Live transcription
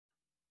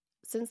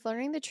Since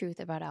learning the truth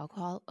about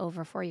alcohol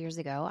over 4 years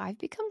ago, I've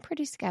become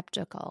pretty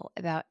skeptical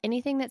about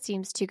anything that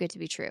seems too good to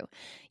be true.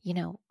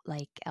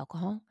 Like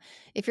alcohol.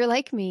 If you're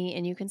like me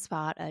and you can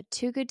spot a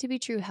too good to be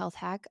true health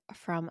hack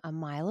from a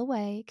mile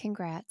away,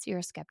 congrats, you're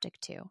a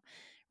skeptic too.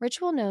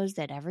 Ritual knows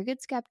that every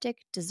good skeptic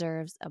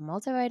deserves a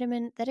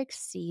multivitamin that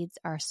exceeds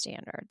our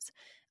standards.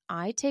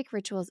 I take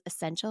Ritual's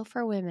Essential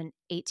for Women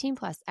 18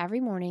 plus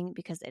every morning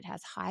because it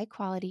has high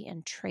quality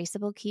and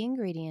traceable key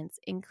ingredients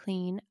in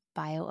clean,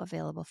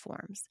 bioavailable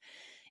forms.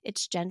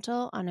 It's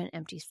gentle on an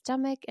empty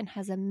stomach and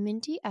has a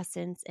minty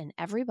essence in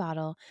every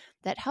bottle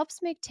that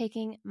helps make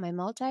taking my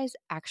multis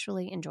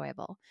actually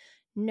enjoyable.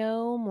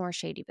 No more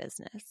shady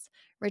business.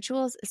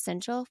 Ritual's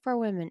Essential for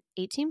Women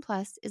 18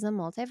 plus is a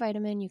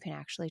multivitamin you can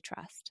actually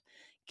trust.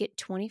 Get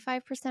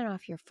 25%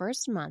 off your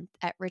first month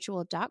at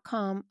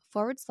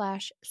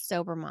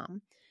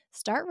ritual.com/sobermom.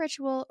 Start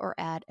Ritual or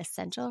add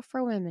Essential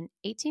for Women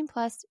 18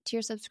 plus to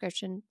your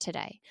subscription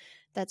today.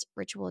 That's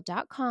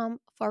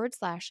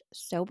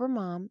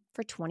ritual.com/sobermom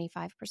for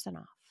 25%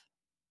 off.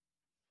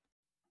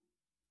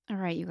 All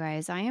right, you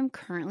guys, I am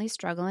currently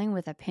struggling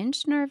with a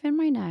pinched nerve in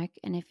my neck,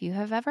 and if you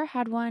have ever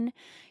had one,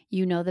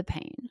 you know the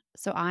pain.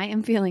 So I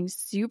am feeling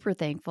super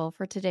thankful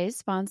for today's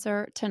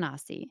sponsor,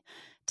 Tanasi.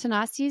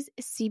 Tanasi's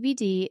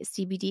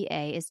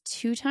CBD/CBDA is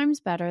 2 times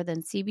better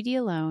than CBD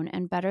alone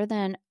and better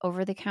than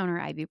over-the-counter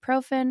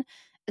ibuprofen,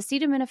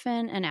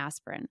 acetaminophen, and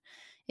aspirin.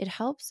 It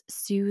helps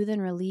soothe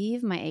and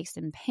relieve my aches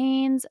and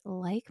pains,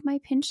 like my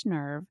pinched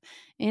nerve,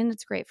 and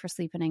it's great for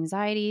sleep and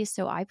anxiety,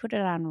 so I put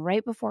it on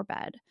right before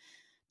bed.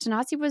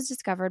 Tanasi was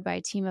discovered by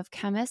a team of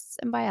chemists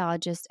and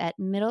biologists at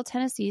Middle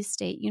Tennessee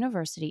State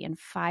University, and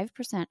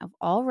 5% of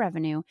all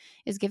revenue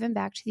is given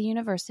back to the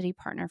university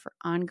partner for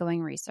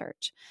ongoing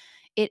research.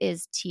 It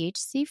is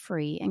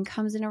THC-free and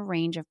comes in a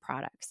range of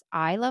products.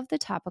 I love the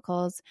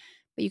topicals,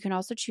 but you can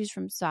also choose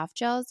from soft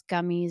gels,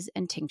 gummies,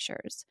 and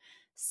tinctures.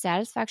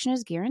 Satisfaction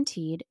is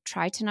guaranteed.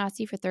 Try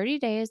Tanasi for 30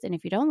 days, and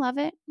if you don't love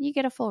it, you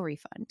get a full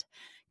refund.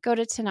 Go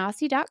to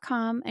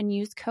Tanasi.com and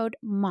use code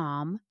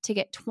MOM to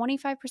get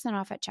 25%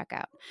 off at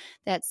checkout.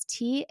 That's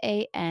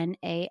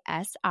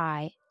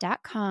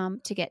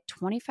TANASI.com to get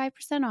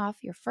 25%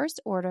 off your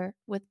first order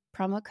with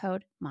promo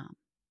code MOM.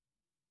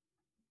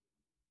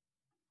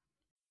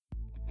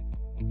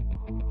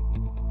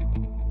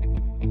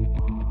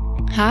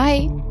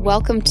 Hi,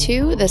 welcome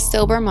to the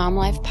Sober Mom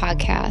Life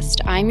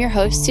podcast. I'm your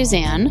host,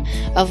 Suzanne,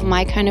 of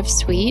My Kind of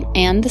Sweet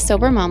and the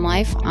Sober Mom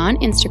Life on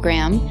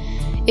Instagram.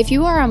 If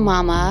you are a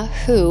mama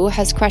who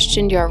has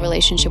questioned your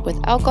relationship with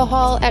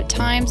alcohol at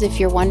times, if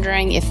you're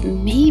wondering if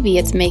maybe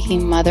it's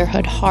making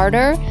motherhood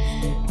harder,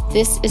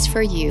 this is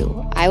for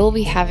you. I will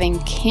be having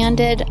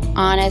candid,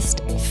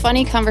 honest,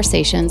 funny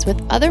conversations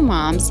with other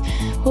moms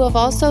who have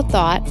also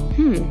thought,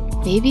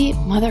 maybe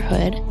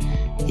motherhood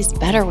is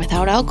better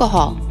without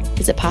alcohol.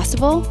 Is it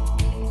possible?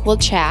 We'll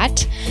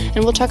chat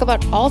and we'll talk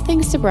about all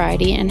things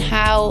sobriety and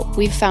how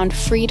we've found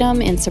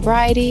freedom in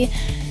sobriety.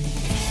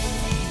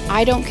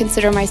 I don't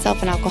consider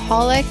myself an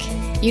alcoholic.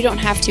 You don't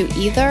have to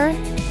either.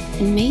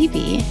 And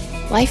maybe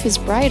life is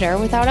brighter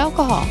without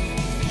alcohol.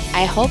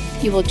 I hope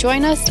you will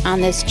join us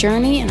on this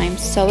journey, and I'm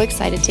so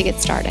excited to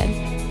get started.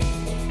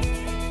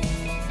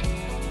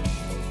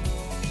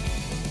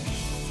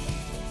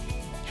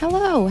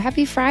 Hello,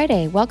 happy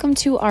Friday. Welcome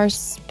to our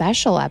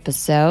special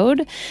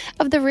episode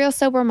of the Real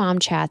Sober Mom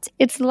Chats.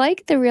 It's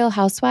like the Real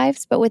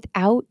Housewives, but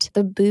without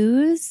the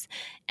booze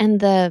and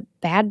the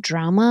bad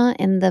drama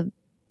and the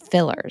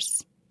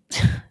fillers.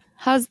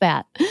 How's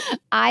that?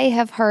 I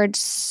have heard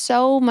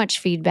so much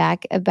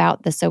feedback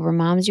about the sober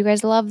moms. You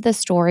guys love the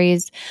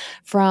stories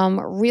from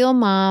real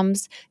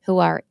moms who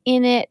are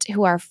in it,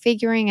 who are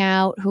figuring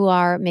out, who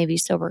are maybe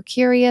sober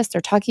curious.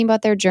 They're talking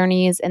about their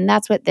journeys, and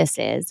that's what this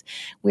is.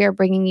 We are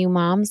bringing you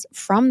moms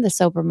from the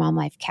Sober Mom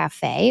Life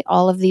Cafe.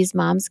 All of these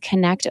moms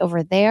connect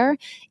over there.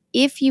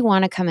 If you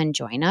want to come and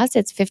join us,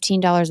 it's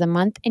 $15 a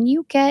month, and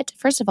you get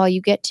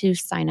to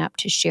sign up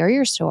to share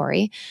your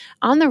story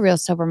on the Real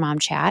Sober Mom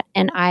Chat,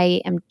 and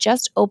I am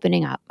just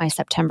opening up my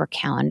September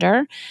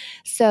calendar.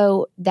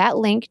 So that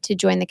link to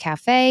join the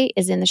cafe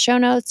is in the show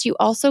notes. You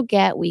also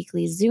get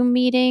weekly Zoom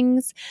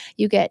meetings.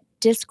 You get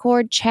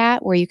Discord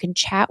chat where you can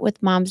chat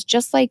with moms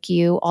just like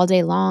you all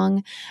day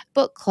long,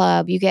 book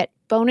club. You get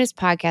bonus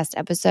podcast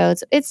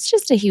episodes. It's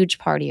just a huge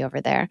party over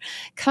there.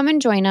 Come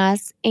and join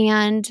us,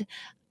 and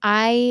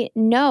I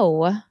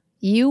know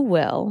you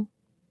will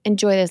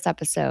enjoy this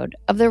episode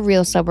of the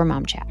Real Sober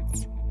Mom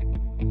Chats.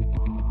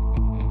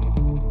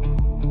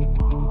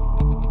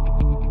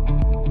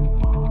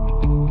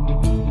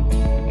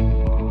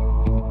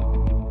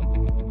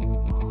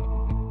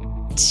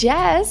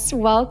 Jess,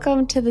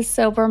 welcome to the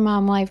Sober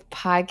Mom Life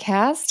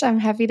podcast. I'm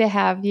happy to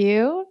have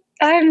you.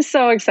 I'm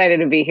so excited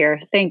to be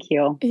here. Thank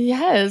you.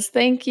 Yes,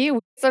 thank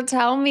you. So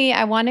tell me,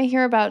 I want to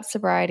hear about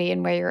sobriety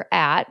and where you're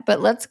at,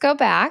 but let's go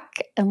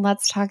back and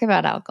let's talk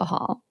about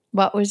alcohol.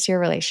 What was your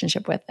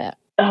relationship with it?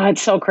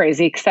 It's so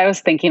crazy because I was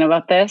thinking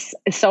about this.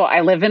 So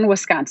I live in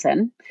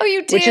Wisconsin. Oh,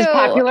 you do? Which is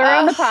popular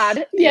on the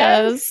pod.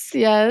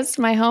 Yes.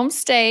 My home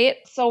state.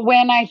 So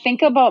when I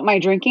think about my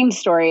drinking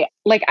story,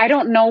 like I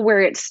don't know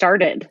where it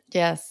started.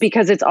 Yes.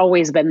 Because it's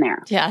always been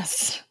there.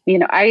 Yes.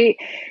 I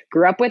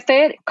grew up with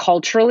it.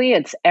 Culturally,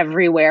 it's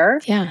everywhere.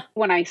 Yeah.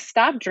 When I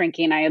stopped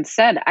drinking, I had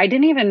said, I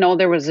didn't even know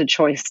there was a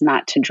choice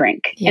not to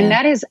drink. Yeah. And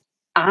that is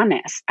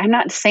honest. I'm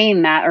not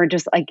saying that or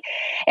just like,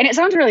 and it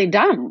sounds really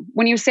dumb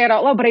when you say it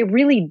out loud, but I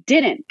really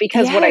didn't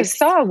because what I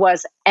saw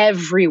was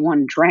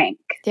everyone drank.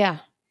 Yeah.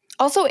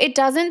 Also, it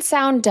doesn't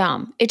sound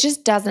dumb. It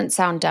just doesn't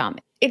sound dumb.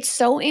 It's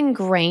so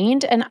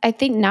ingrained. And I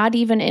think not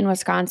even in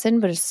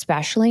Wisconsin, but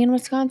especially in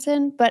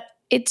Wisconsin, but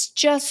it's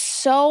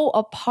just so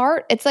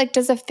apart. It's like,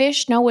 does a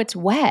fish know it's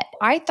wet?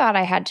 I thought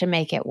I had to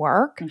make it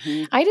work.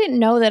 Mm-hmm. I didn't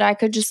know that I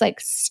could just like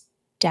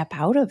step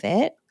out of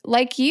it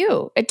like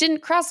you. It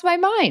didn't cross my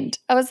mind.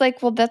 I was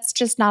like, well, that's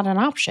just not an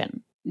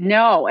option.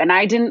 No. And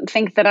I didn't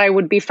think that I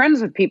would be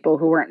friends with people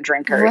who weren't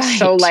drinkers. Right.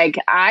 So like,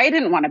 I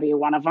didn't want to be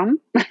one of them.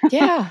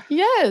 Yeah.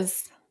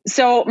 Yes.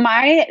 So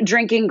my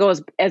drinking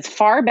goes as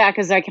far back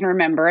as I can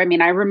remember. I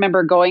mean, I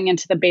remember going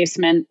into the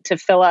basement to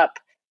fill up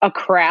a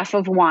carafe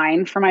of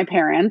wine for my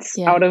parents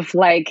out of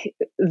like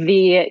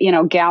the,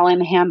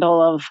 gallon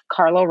handle of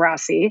Carlo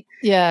Rossi.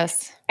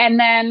 Yes. And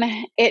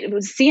then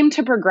it seemed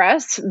to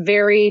progress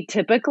very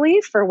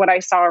typically for what I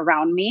saw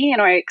around me.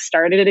 I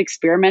started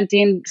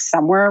experimenting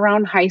somewhere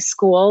around high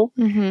school.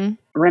 Mm-hmm.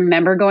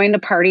 Remember going to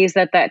parties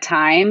at that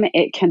time.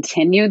 It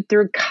continued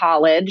through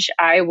college.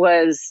 I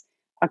was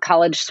a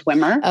college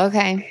swimmer.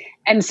 Okay.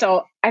 And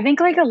so I think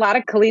like a lot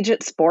of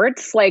collegiate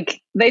sports,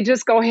 like they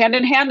just go hand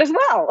in hand as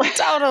well.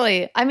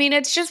 Totally. I mean,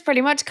 it's just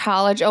pretty much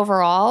college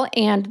overall,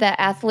 and the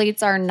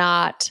athletes are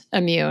not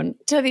immune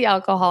to the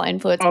alcohol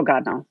influence. Oh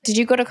God, no. Did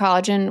you go to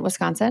college in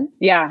Wisconsin?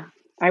 Yeah.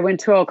 I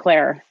went to Eau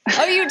Claire.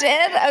 Oh, you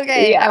did?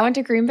 Okay. Yeah. I went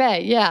to Green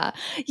Bay. Yeah.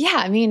 Yeah.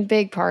 I mean,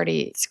 big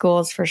party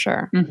schools for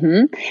sure.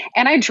 Mm-hmm.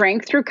 And I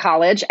drank through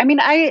college. I mean,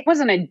 I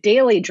wasn't a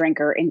daily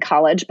drinker in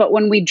college, but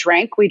when we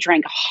drank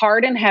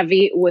hard and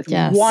heavy with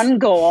one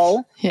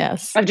goal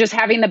of just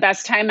having the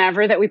best time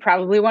ever that we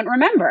probably wouldn't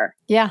remember.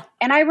 Yeah.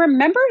 And I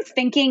remember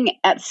thinking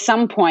at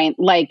some point,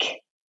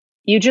 like,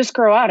 you just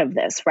grow out of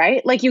this,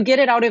 right? Like you get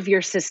it out of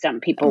your system,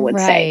 people would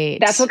say.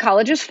 That's what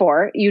college is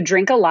for. You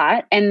drink a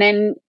lot and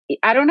then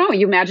I don't know,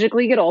 you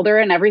magically get older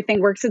and everything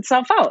works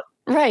itself out.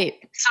 Right.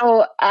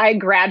 So I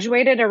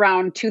graduated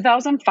around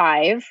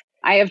 2005.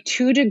 I have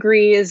 2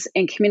 degrees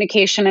in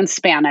communication and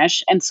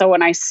Spanish. And so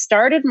when I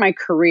started my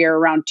career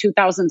around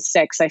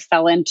 2006, I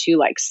fell into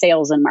like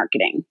sales and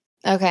marketing.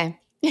 Okay.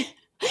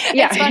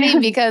 Yeah. It's funny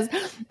because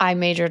I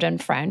majored in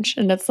French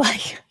and it's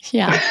like,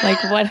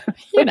 like what,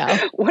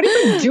 What do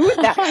you do with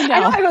that?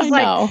 I was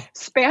like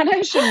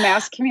Spanish and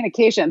mass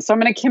communication. So I'm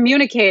going to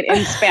communicate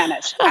in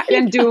Spanish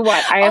and do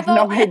what? I have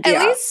no idea.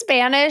 At least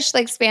Spanish,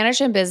 like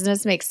Spanish and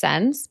business makes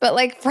sense. But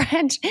like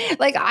French,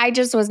 like I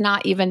just was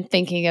not even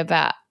thinking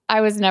about. I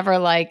was never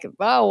like,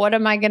 oh, what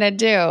am I going to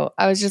do?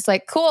 I was just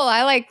like, cool,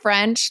 I like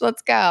French.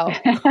 Let's go.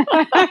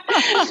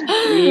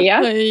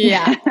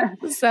 Yeah.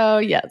 So,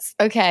 yes.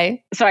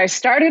 Okay. So I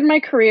started my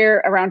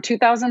career around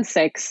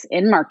 2006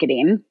 in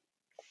marketing.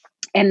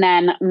 And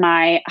then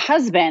my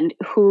husband,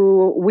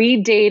 who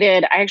we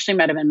dated, I actually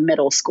met him in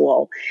middle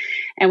school.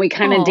 And we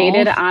kind of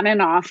dated on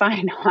and off.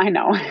 I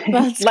know.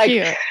 That's like,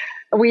 cute.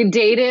 We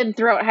dated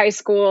throughout high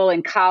school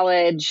and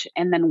college.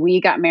 And then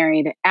we got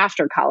married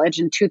after college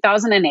in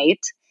 2008.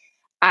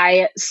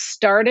 I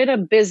started a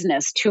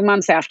business 2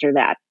 months after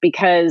that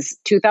because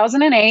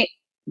 2008,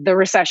 the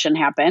recession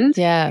happened.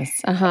 Yes.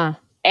 Uh-huh.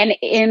 And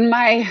in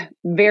my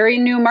very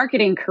new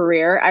marketing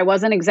career, I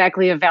wasn't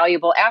exactly a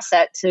valuable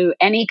asset to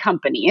any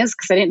companies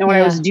because I didn't know what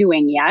I was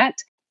doing yet.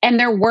 And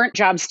there weren't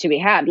jobs to be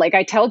had. Like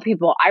I tell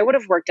people, I would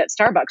have worked at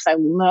Starbucks. I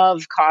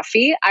love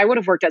coffee. I would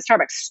have worked at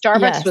Starbucks.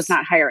 Starbucks was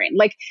not hiring.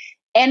 Like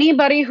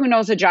anybody who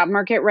knows the job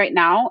market right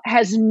now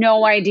has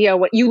no idea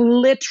what you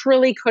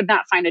literally could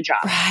not find a job.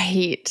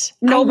 Right.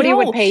 Nobody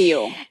would pay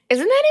you.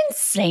 Isn't that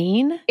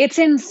insane? It's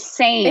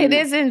insane. It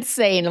is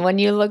insane when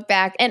you look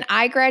back. And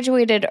I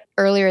graduated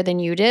earlier than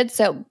you did,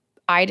 so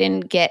I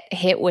didn't get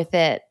hit with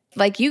it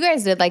like you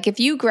guys did. Like if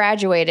you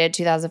graduated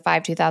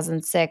 2005,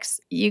 2006,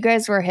 you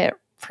guys were hit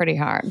pretty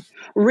hard.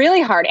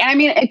 Really hard. And I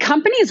mean,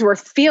 companies were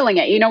feeling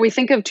it. We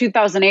think of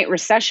 2008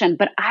 recession,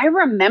 but I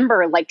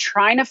remember like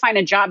trying to find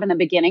a job in the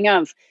beginning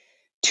of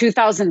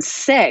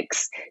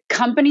 2006.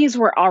 Companies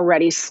were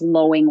already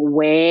slowing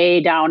way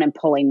down and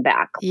pulling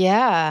back.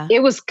 Yeah.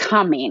 It was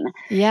coming.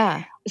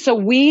 Yeah. So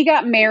we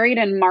got married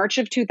in March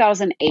of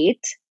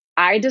 2008.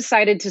 I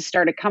decided to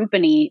start a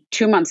company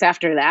 2 months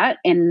after that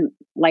in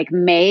like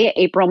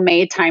April,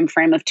 May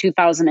timeframe of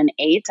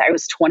 2008. I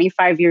was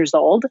 25 years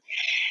old.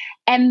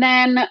 And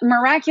then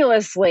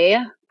miraculously,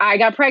 I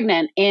got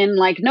pregnant in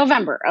like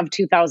November of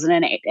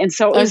 2008. And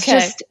so it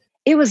was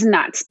it was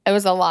nuts. It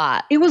was a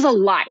lot. It was a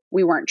lot.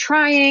 We weren't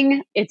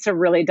trying. It's a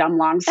really dumb,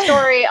 long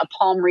story. A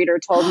palm reader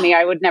told me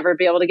I would never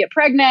be able to get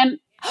pregnant.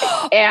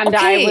 And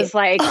Okay. I was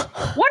like,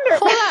 wonder.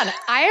 Hold on.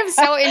 I am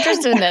so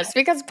interested in this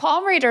because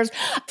palm readers,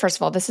 first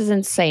of all, this is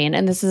insane.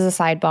 And this is a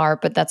sidebar,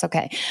 but that's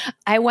okay.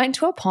 I went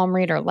to a palm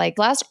reader like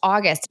last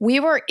August. We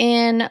were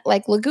in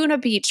like Laguna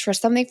Beach for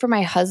something for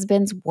my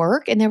husband's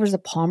work. And there was a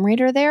palm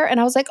reader there. And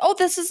I was like, oh,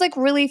 this is like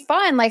really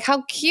fun. Like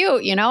how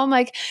cute, you know, I'm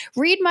like,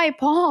 read my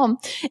palm.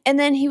 And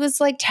then he was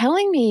like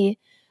telling me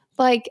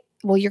like,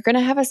 well, you're going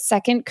to have a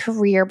second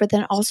career, but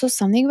then also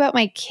something about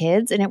my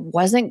kids. And it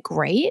wasn't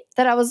great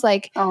that I was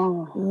like,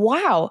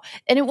 wow.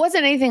 And it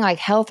wasn't anything like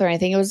health or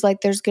anything. It was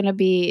like, there's going to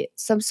be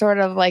some sort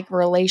of like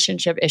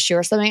relationship issue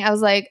or something. I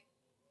was like,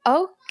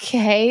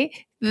 okay,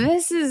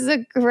 this is a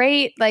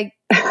great like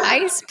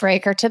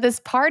icebreaker to this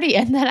party.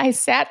 And then I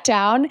sat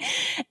down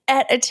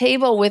at a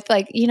table with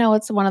like, you know,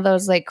 it's one of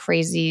those like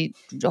crazy,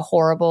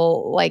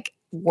 horrible, like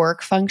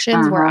work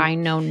functions where I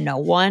know no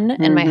one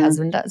and my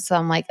husband does. So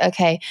I'm like,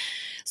 okay.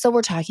 So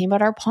we're talking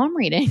about our palm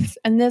readings.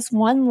 And this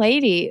one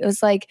lady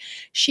was like,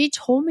 she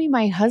told me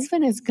my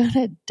husband is going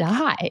to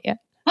die.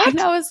 What?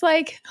 And I was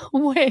like,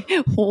 wait,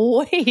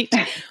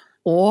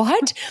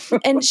 what?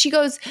 And she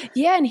goes,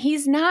 yeah, and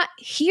he's not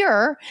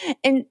here.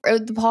 And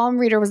the palm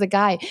reader was a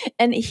guy.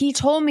 And he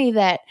told me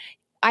that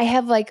I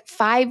have like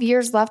 5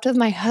 years left with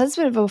my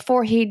husband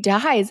before he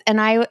dies. And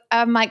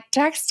I'm like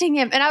texting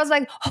him and I was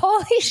like,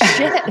 holy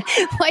shit,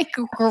 like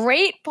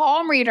great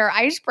palm reader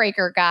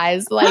icebreaker,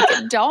 guys.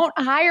 Like don't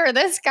hire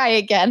this guy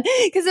again.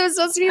 Cause it was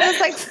supposed to be this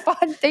like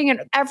fun thing.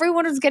 And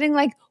everyone was getting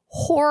like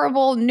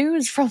horrible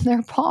news from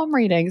their palm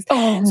readings.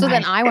 So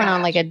then I went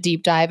on like a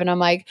deep dive and I'm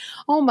like,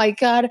 oh my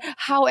God,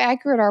 how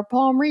accurate are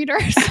palm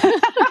readers?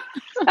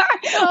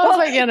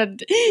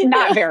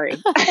 Not very.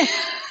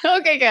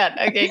 Okay,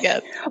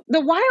 good.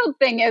 The wild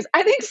thing is,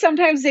 I think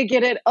sometimes they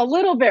get it a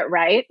little bit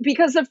right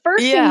because the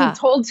first thing he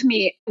told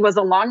me was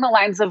along the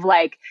lines of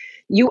like,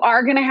 you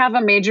are going to have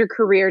a major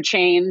career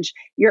change.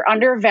 You're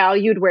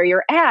undervalued where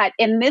you're at.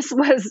 And this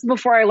was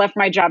before I left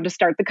my job to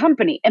start the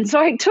company. And so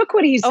I took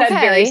what he said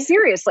very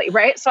seriously,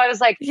 right? So I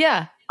was like,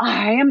 yeah,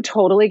 I am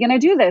totally going to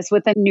do this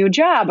with a new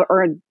job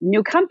or a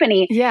new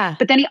company. Yeah.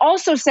 But then he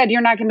also said,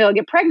 you're not going to be able to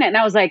get pregnant. And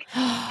I was like,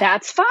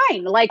 that's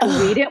fine. Like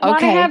we didn't want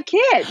to have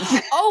kids.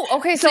 Oh,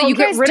 okay. So you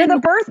get guys rid of the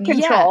birth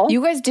control. Yeah,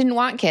 you guys didn't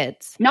want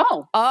kids. No.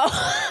 No.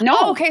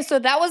 Oh, okay. So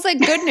that was like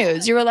good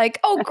news. You were like,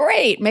 oh,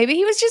 great. Maybe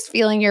he was just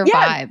feeling your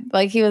vibe.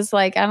 Like he was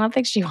like, I don't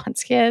think she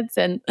wants kids.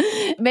 And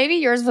maybe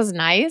yours was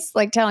nice,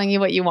 like telling you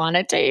what you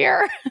wanted to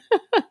hear.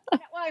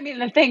 Well, I mean,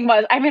 the thing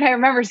was, I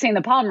remember seeing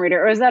the palm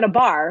reader. It was at a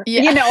bar,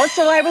 you know,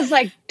 so I was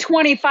like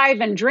 25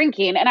 and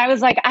drinking. And I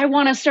was like, I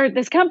want to start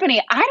this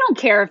company. I don't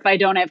care if I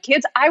don't have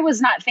kids. I was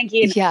not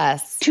thinking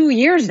 2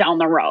 years down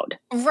the road.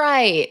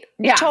 Right.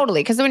 Yeah.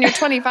 Totally. Because when you're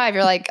 25,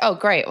 you're like, oh,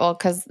 great. Well,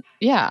 because,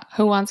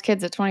 who wants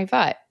kids at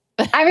 25?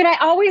 I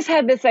always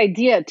had this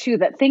idea, too,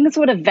 that things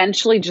would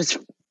eventually just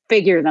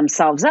figure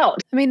themselves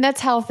out. I mean,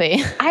 that's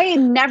healthy. I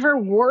never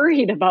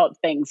worried about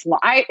things.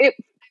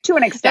 To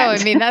an extent.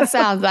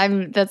 No, I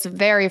mean, that's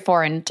very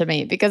foreign to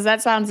me because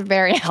that sounds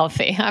very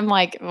healthy. I'm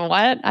like,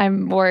 what?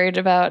 I'm worried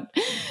about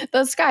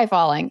the sky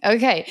falling.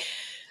 Okay.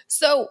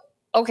 So,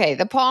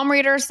 the palm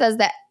reader says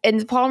that, and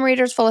the palm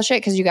reader's full of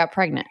shit because you got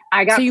pregnant.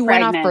 I got pregnant. So you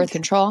went off birth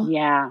control?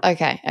 Yeah.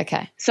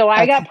 Okay. So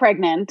I got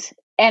pregnant.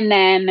 And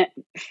then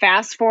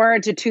fast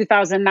forward to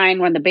 2009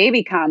 when the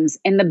baby comes,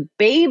 and the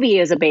baby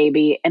is a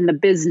baby and the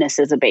business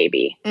is a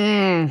baby.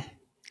 And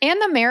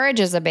the marriage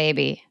is a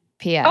baby.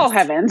 P.S. Oh,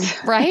 heavens.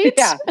 Right?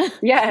 Yeah.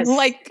 Yes.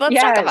 Let's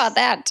talk about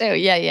that too.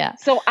 Yeah.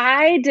 So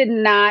I did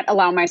not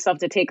allow myself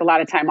to take a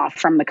lot of time off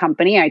from the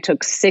company. I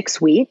took 6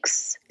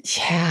 weeks.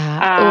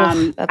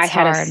 Yeah. I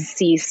had a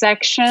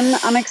C-section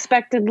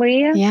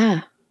unexpectedly.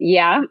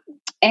 Yeah.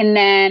 And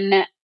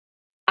then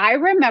I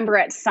remember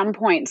at some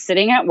point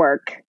sitting at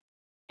work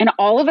and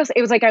all of us,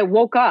 it was like I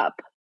woke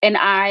up and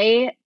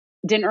I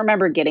didn't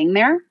remember getting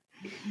there.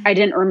 I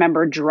didn't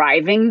remember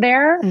driving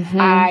there.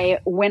 I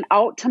went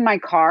out to my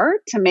car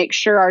to make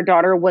sure our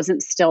daughter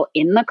wasn't still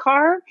in the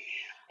car.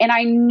 And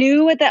I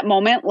knew at that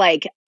moment,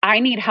 like, I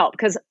need help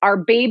because our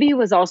baby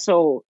was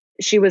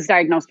she was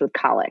diagnosed with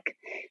colic.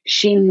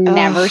 She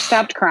never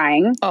stopped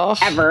crying,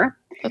 ever.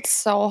 That's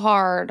so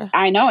hard.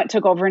 I know. It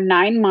took over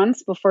 9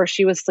 months before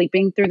she was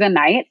sleeping through the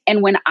night.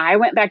 And when I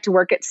went back to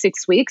work at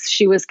 6 weeks,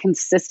 she was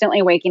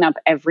consistently waking up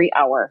every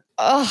hour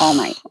all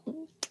night.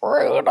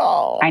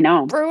 Brutal. I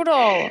know.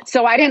 Brutal.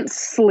 So I didn't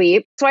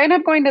sleep. So I ended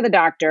up going to the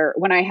doctor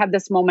when I had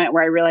this moment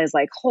where I realized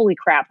like, holy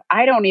crap,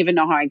 I don't even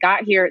know how I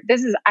got here.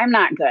 I'm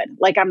not good.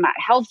 Like I'm not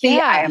healthy.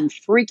 Yeah. I am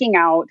freaking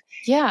out.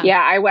 Yeah.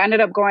 Yeah. I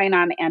ended up going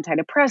on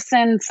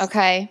antidepressants.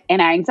 Okay.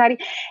 And anxiety.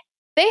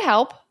 They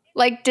help.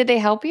 Like, did they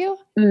help you?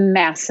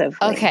 Massively.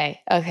 Okay.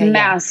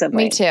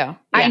 Massively. Me too. Yeah.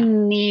 I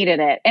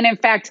needed it. And in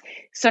fact,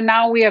 so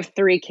now we have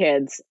 3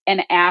 kids.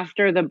 And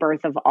after the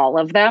birth of all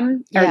of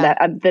them, or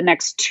the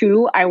next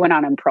 2, I went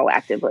on them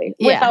proactively.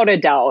 Without a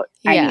doubt,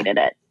 I needed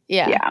it.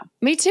 Yeah.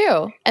 Me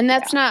too. And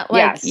that's not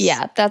like,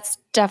 that's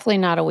definitely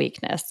not a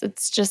weakness.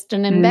 It's just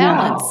an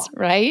imbalance,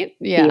 right?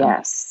 Yeah.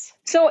 Yes.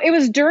 So it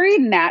was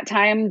during that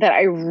time that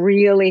I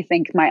really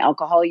think my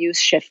alcohol use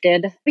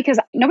shifted because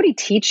nobody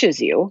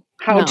teaches you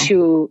how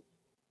to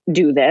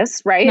do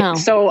this, right? No.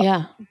 So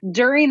Yeah.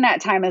 during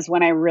that time is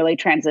when I really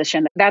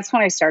transitioned. That's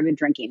when I started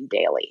drinking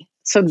daily.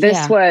 So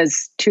this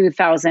was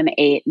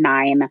 2008,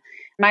 9.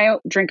 My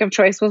drink of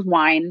choice was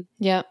wine,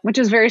 which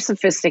is very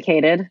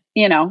sophisticated,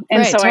 And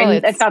Right, so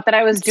totally. I thought that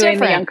I was doing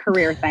the young different.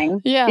 career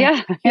thing.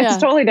 Yeah. It's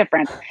totally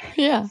different.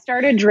 Yeah.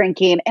 Started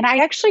drinking and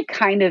I actually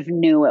kind of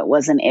knew it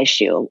was an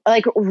issue.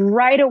 Like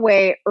right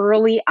away,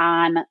 early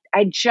on,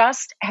 I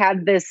just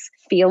had this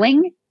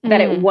feeling that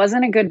it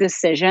wasn't a good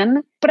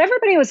decision, but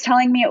everybody was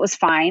telling me it was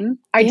fine.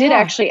 I did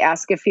actually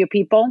ask a few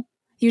people.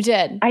 You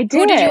did? I did.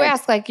 Who did you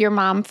ask? Like your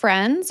mom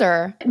friends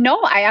or?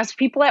 No, I asked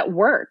people at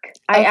work.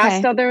 I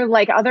asked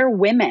other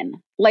women,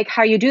 like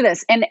how you do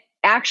this. And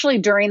actually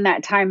during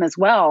that time as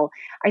well,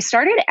 I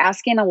started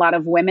asking a lot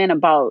of women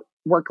about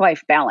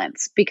work-life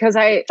balance because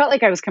I felt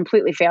like I was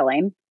completely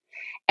failing.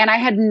 And I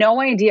had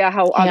no idea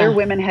how other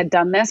women had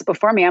done this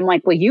before me. I'm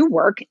like, well, you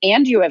work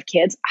and you have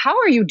kids. How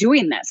are you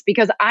doing this?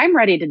 Because I'm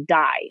ready to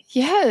die.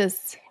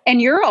 Yes.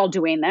 And you're all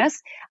doing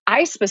this.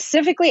 I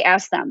specifically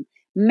asked them,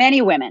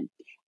 many women.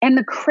 And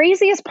the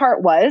craziest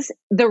part was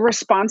the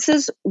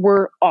responses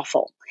were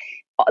awful.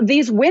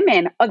 These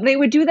women, they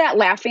would do that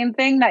laughing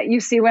thing that you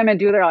see women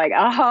do. They're like,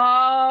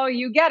 oh,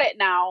 you get it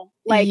now.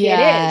 Like it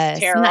is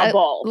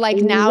terrible.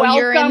 Now welcome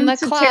you're in the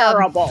to club.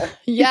 Terrible.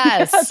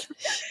 Yes.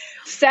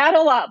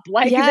 Saddle up.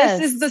 Like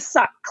this is the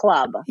suck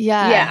club.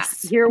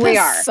 Yes. Yeah, here we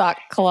are. Suck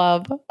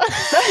club.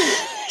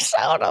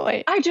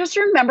 Totally. I just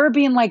remember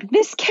being like,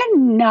 this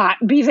cannot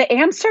be the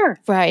answer.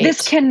 Right.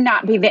 This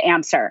cannot be the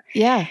answer.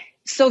 Yeah.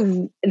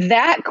 So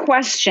that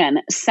question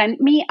sent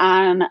me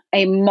on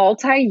a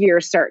multi-year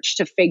search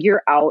to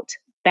figure out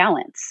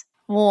balance.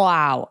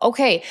 Wow.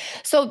 Okay.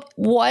 So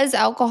was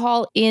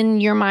alcohol in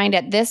your mind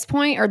at this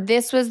point, or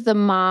this was the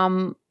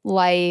mom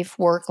life,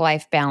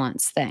 work-life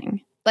balance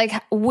thing? Like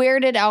where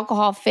did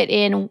alcohol fit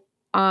in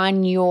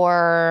on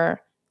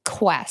your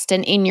quest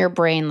and in your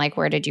brain? Like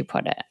where did you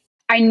put it?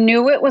 I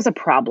knew it was a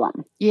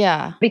problem.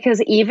 Yeah.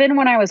 Because even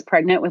when I was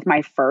pregnant with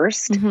my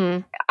first,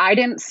 I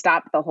didn't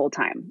stop the whole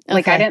time.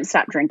 Like I didn't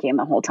stop drinking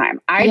the whole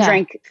time. I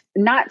drank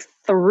not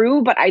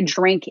through, but I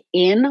drank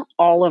in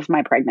all of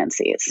my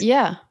pregnancies.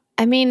 Yeah.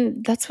 I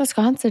mean, that's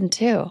Wisconsin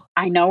too.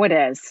 I know it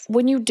is.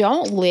 When you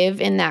don't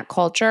live in that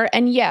culture,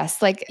 and yes,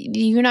 like the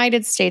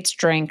United States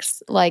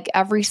drinks, like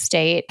every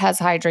state has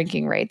high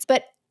drinking rates,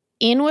 but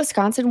in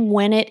Wisconsin,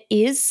 when it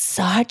is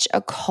such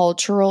a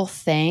cultural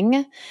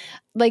thing,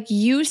 like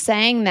you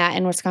saying that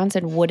in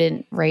Wisconsin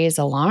wouldn't raise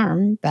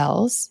alarm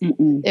bells.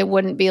 It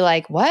wouldn't be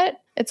like, what?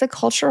 It's a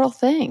cultural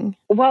thing.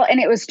 Well, and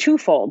it was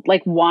twofold.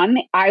 Like one,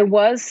 I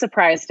was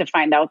surprised to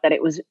find out that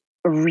it was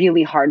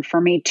really hard for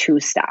me to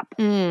stop.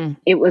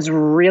 It was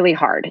really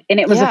hard. And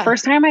it was the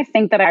first time I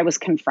think that I was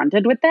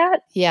confronted with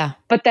that. Yeah.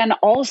 But then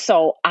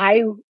also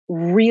I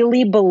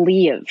really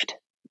believed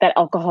that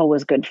alcohol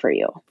was good for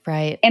you.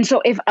 Right. And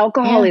so if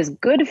alcohol is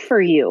good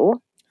for you,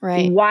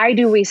 why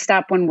do we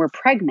stop when we're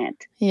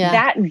pregnant? Yeah.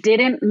 That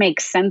didn't make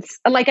sense.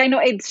 Like, I know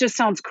it just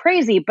sounds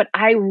crazy, but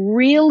I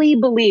really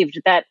believed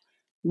that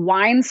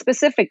wine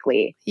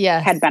specifically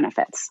had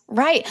benefits.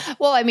 Right.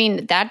 Well, I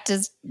mean, that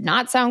does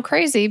not sound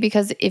crazy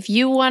because if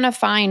you want to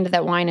find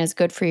that wine is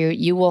good for you,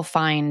 you will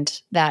find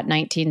that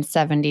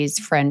 1970s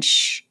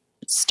French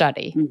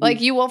study.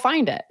 Like you will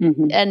find it.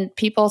 And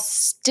people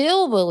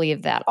still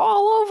believe that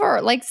all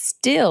over, like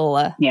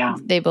still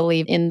they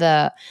believe in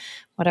the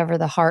whatever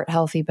the heart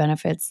healthy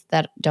benefits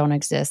that don't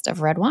exist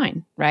of red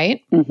wine,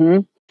 right?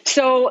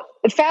 So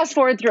fast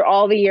forward through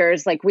all the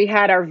years, like we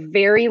had our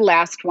very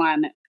last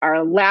one,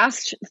 our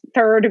last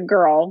third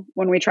girl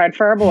when we tried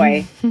for our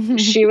boy.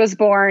 She was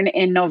born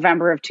in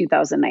November of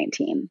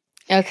 2019.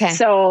 Okay.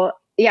 So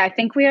I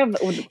think we have,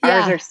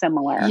 ours are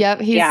similar.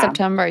 Yep. He's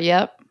September.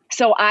 Yep.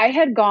 So I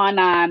had gone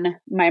on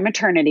my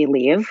maternity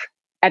leave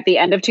at the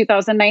end of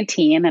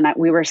 2019 and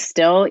we were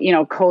still,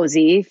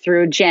 cozy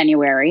through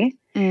January.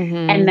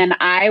 And then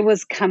I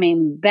was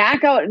coming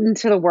back out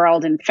into the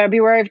world in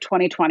February of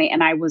 2020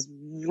 and I was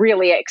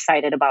really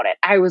excited about it.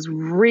 I was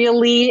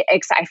really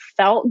excited. I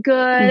felt good.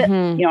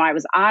 I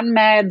was on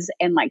meds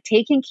and like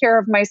taking care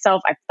of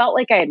myself. I felt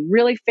like I had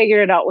really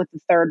figured it out with the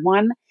third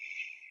one.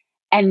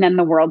 And then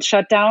the world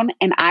shut down.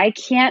 And I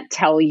can't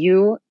tell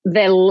you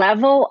the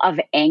level of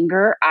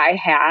anger I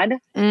had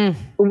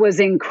was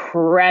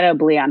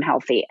incredibly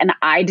unhealthy. And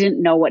I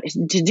didn't know what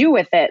to do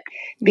with it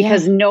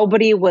because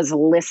nobody was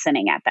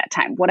listening at that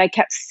time. What I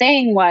kept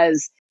saying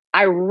was,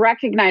 I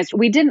recognized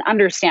we didn't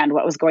understand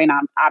what was going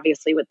on,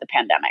 obviously, with the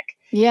pandemic.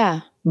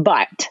 Yeah.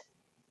 But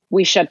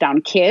we shut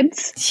down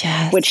kids,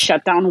 which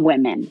shut down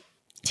women.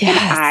 And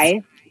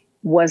I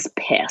was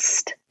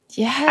pissed.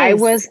 I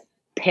was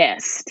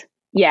pissed.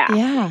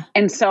 Yeah.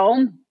 And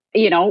so,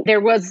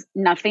 there was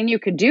nothing you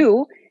could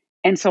do.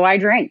 And so I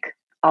drank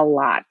a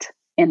lot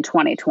in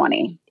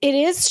 2020. It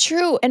is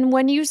true. And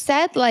when you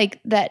said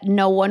like that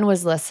no one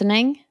was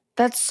listening,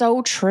 that's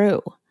so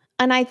true.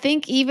 And I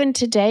think even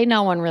today,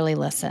 no one really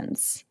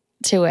listens.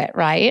 to it,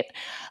 right?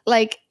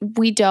 Like,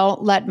 we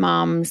don't let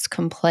moms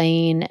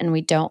complain, and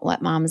we don't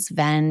let moms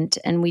vent,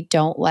 and we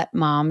don't let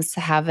moms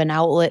have an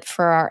outlet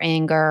for our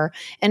anger.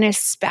 And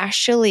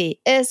especially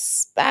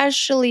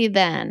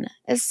then,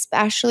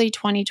 especially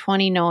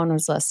 2020, no one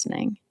was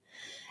listening.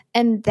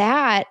 And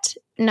that,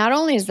 not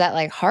only is that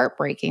like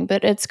heartbreaking,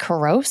 but it's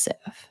corrosive.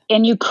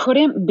 And you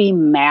couldn't be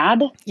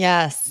mad.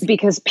 Yes.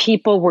 Because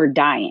people were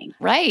dying.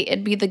 Right.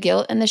 It'd be the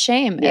guilt and the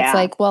shame. Yeah. It's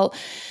like, well,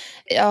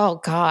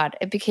 oh God,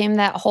 it became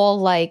that whole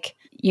like,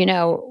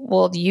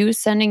 well, you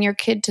sending your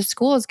kid to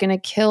school is going to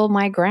kill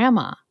my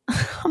grandma.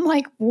 I'm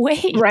like,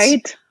 wait.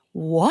 Right.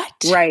 What?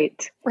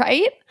 Right.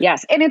 Right?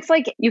 Yes. And it's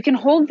like you can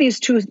hold these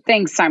two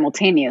things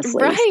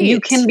simultaneously. Right. You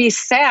can be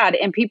sad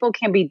and people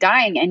can be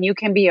dying and you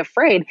can be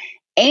afraid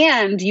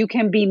and you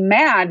can be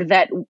mad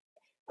that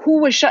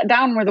who was shut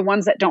down were the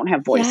ones that don't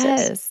have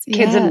voices.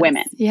 Kids and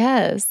women.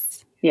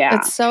 Yes. Yeah.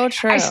 It's so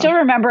true. I still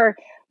remember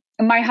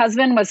my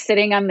husband was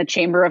sitting on the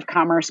Chamber of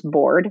Commerce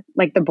board,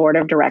 like the board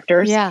of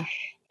directors. Yeah.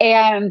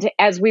 And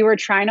as we were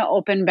trying to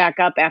open back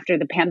up after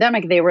the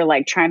pandemic, they were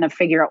like trying to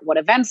figure out what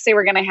events they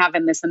were going to have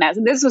and this and that.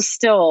 This was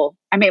still,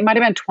 it might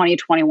have been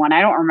 2021.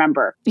 I don't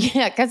remember.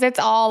 Yeah, because it's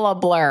all a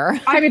blur.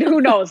 Who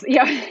knows?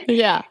 Yeah.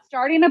 Yeah.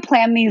 Starting to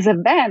plan these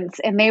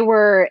events, and they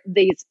were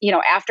these,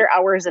 after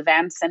hours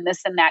events and this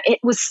and that. It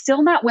was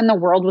still not when the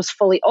world was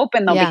fully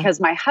open, though,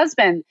 because my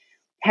husband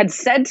had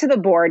said to the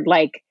board,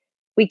 like,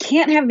 we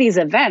can't have these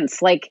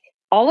events. Like,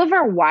 all of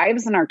our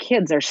wives and our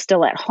kids are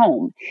still at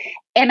home.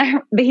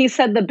 And he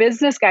said the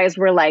business guys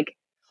were like,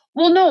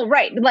 well, no,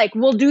 right. Like,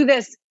 we'll do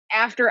this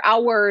after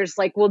hours.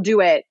 Like, we'll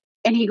do it.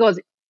 And he goes,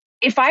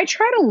 if I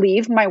try to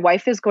leave, my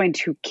wife is going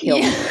to kill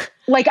me.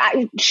 Like,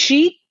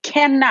 she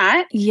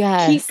cannot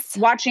keep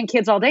watching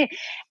kids all day.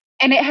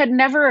 And it had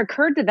never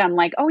occurred to them,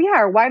 like, oh yeah,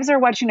 our wives are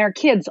watching our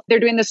kids. They're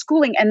doing the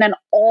schooling and then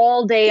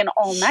all day and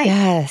all night.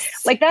 Yes.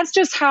 Like, that's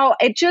just how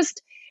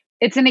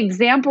it's an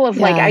example of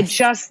like, I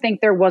just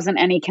think there wasn't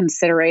any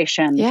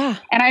consideration. Yeah.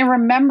 And I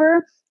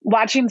remember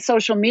watching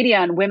social media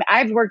and women,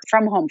 I've worked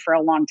from home for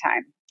a long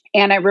time.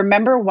 And I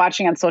remember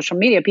watching on social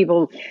media,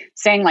 people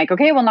saying like,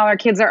 okay, well now our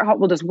kids are at home.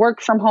 We'll just work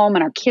from home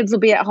and our kids will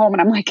be at home.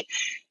 And I'm like,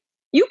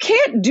 you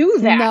can't do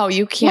that. No,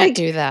 you can't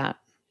do that.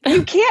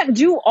 You can't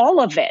do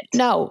all of it.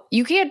 No,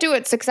 you can't do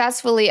it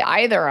successfully,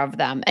 either of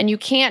them. And you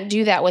can't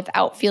do that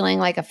without feeling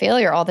like a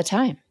failure all the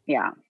time.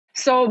 Yeah.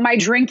 So my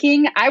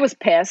drinking, I was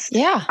pissed.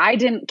 Yeah. I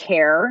didn't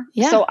care.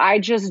 Yeah. So I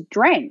just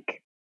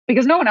drank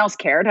because no one else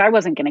cared. I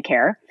wasn't going to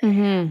care.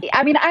 Mm-hmm.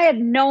 I had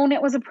known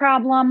it was a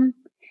problem.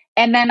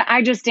 And then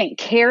I just didn't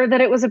care that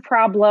it was a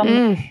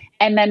problem.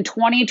 And then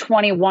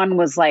 2021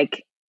 was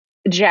like,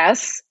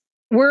 Jess,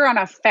 we're on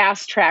a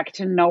fast track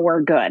to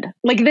nowhere good.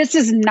 Like, this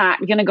is not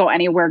going to go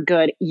anywhere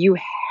good. You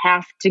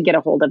have to get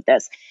a hold of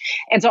this.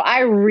 And so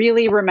I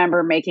really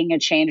remember making a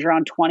change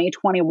around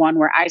 2021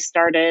 where I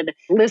started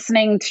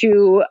listening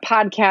to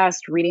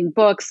podcasts, reading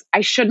books.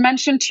 I should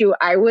mention too,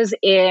 I was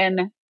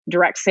in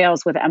direct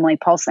sales with Emily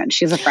Paulson.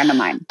 She's a friend of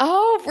mine.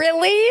 Oh,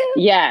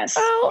 really? Yes.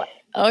 Oh,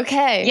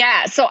 okay.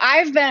 Yeah. So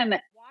I've been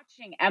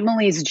watching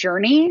Emily's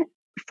journey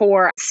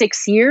for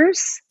 6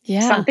 years,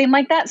 something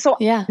like that. So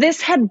this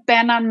had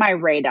been on my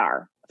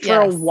radar for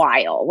a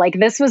while. Like,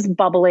 this was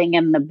bubbling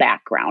in the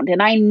background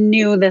and I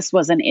knew this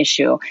was an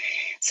issue.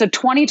 So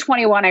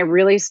 2021, I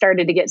really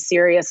started to get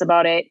serious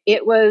about it.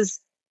 It was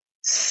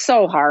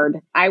so hard.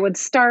 I would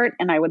start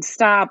and I would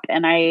stop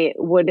and I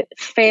would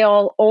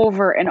fail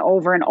over and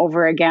over and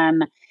over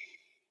again.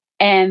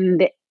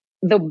 And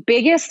the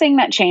biggest thing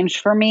that changed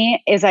for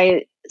me is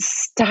I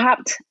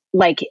stopped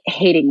like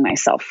hating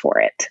myself for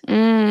it.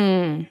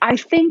 I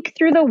think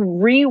through the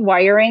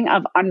rewiring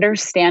of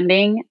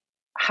understanding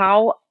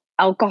how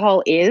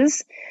alcohol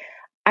is,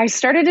 I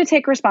started to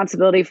take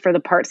responsibility for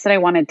the parts that I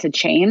wanted to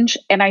change.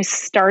 And I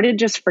started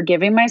just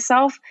forgiving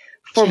myself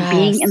for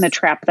being in the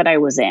trap that I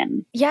was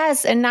in.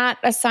 Yes. And not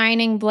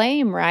assigning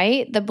blame,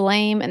 right? The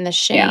blame and the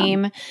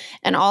shame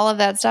and all of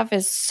that stuff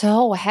is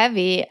so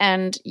heavy.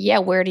 And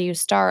where do you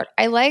start?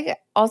 I like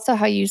also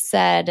how you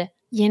said,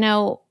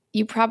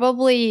 you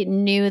probably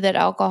knew that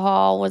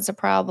alcohol was a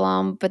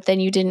problem, but then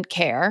you didn't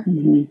care.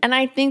 Mm-hmm. And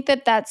I think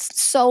that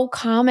that's so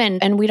common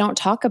and we don't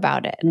talk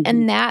about it. Mm-hmm.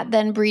 And that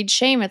then breeds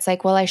shame. It's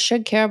like, well, I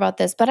should care about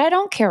this, but I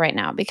don't care right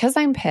now because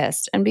I'm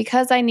pissed and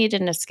because I need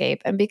an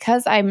escape and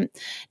because I'm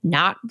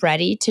not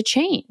ready to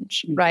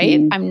change, right?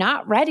 Mm-hmm. I'm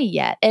not ready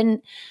yet.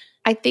 And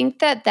I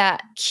think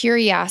that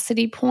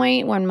curiosity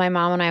point, when my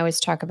mom and I always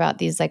talk about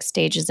these like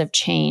stages of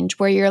change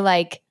where you're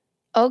like,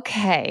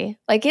 okay,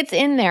 like it's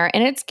in there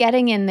and it's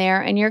getting in there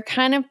and you're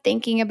kind of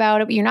thinking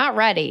about it, but you're not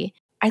ready.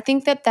 I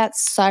think that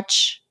that's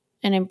such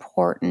an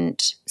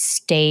important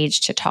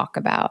stage to talk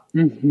about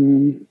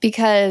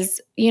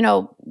because,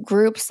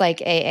 groups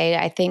like AA,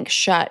 I think,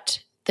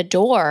 shut the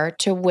door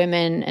to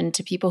women and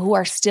to people who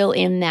are still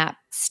in that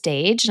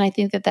stage. And I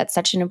think that that's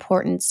such an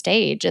important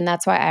stage. And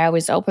that's why I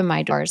always open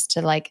my doors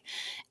to like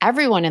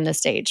everyone in the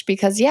stage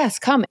because yes,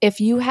 come,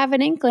 if you have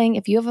an inkling,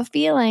 if you have a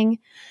feeling,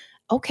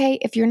 okay,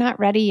 if you're not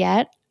ready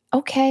yet,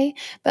 okay.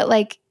 But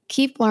like,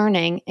 keep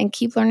learning and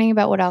keep learning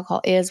about what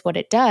alcohol is, what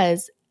it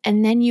does,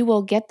 and then you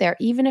will get there,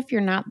 even if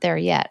you're not there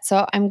yet.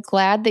 So I'm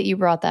glad that you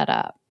brought that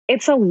up.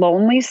 It's a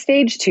lonely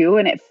stage too,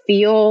 and it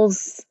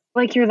feels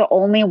like you're the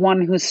only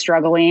one who's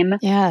struggling.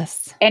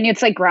 Yes. And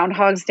it's like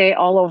Groundhog's Day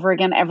all over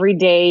again. Every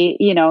day,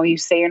 you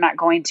say you're not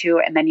going to,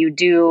 and then you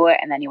do,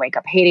 and then you wake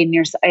up hating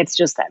yourself. It's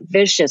just that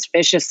vicious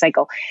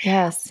cycle.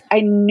 Yes. I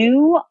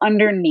knew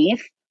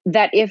underneath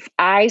that if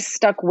I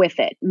stuck with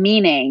it,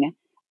 meaning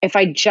if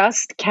I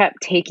just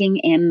kept taking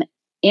in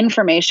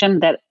information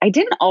that I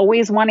didn't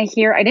always want to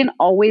hear, I didn't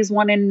always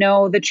want to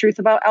know the truth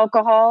about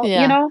alcohol,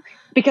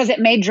 because it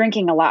made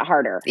drinking a lot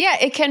harder. Yeah,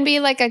 it can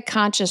be like a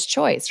conscious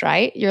choice,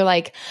 right? You're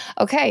like,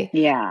 okay,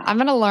 I'm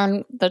going to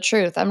learn the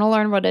truth. I'm going to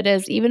learn what it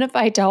is, even if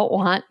I don't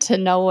want to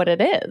know what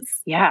it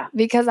is. Yeah.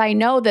 Because I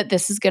know that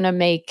this is going to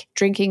make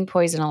drinking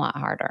poison a lot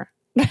harder.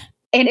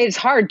 And it's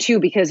hard too,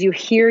 because you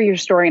hear your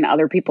story and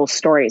other people's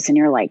stories and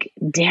you're like,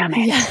 damn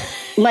it. Yeah.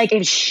 Like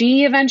if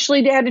she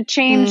eventually had to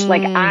change,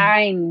 like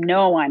I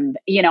know I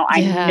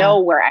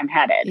know where I'm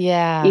headed.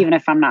 Yeah. Even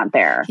if I'm not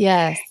there.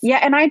 Yes. Yeah.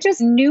 And I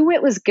just knew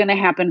it was going to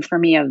happen for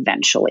me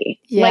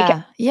eventually.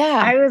 Yeah.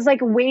 I was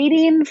like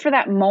waiting for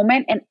that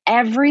moment and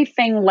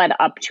everything led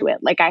up to it.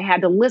 Like I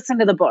had to listen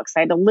to the books. I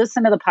had to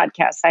listen to the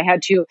podcasts. I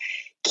had to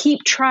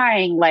keep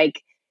trying,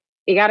 like,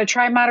 you got to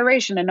try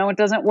moderation and know it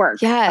doesn't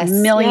work a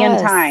million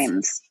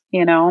times,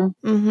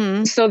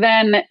 Mm-hmm. So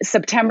then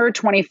September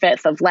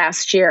 25th of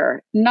last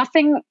year,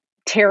 nothing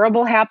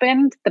terrible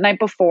happened the night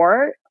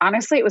before.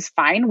 Honestly, it was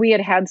fine. We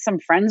had some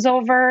friends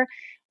over.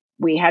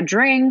 We had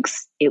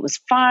drinks. It was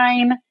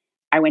fine.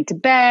 I went to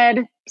bed,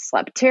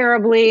 slept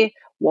terribly,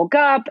 woke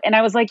up, and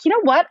I was like, you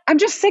know what? I'm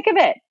just sick of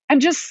it. I'm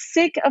just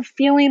sick of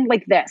feeling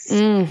like this.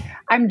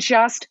 I'm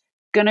just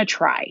going to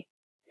try.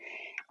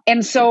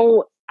 And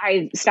so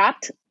I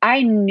stopped.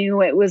 I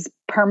knew it was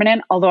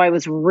permanent, although I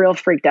was real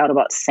freaked out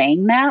about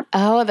saying that.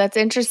 Oh, that's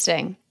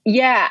interesting.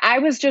 Yeah, I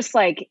was just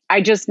like,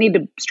 I just need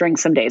to string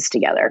some days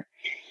together.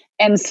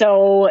 And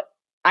so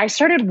I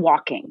started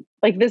walking.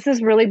 Like, this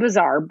is really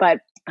bizarre, but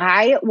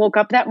I woke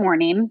up that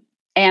morning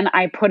and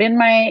I put in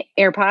my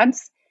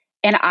AirPods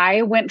and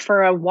I went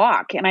for a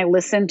walk and I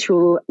listened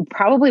to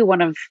probably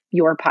one of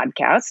your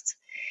podcasts.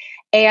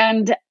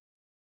 And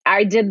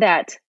I did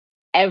that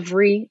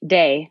every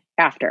day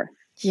after.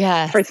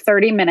 Yes. For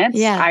 30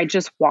 minutes, I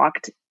just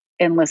walked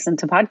and listened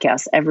to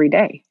podcasts every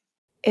day.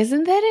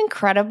 Isn't that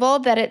incredible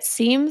that it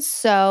seems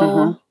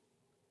so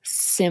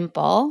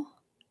simple,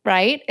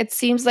 right? It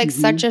seems like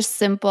such a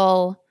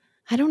simple,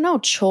 I don't know,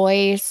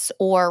 choice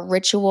or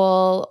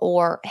ritual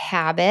or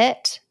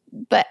habit,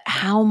 but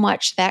how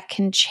much that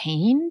can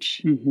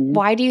change?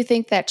 Why do you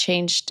think that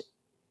changed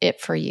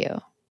it for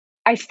you?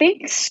 I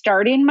think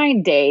starting my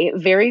day,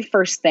 very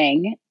first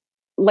thing,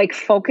 like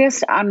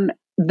focused on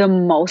the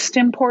most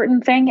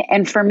important thing.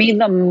 And for me,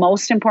 the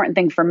most important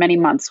thing for many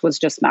months was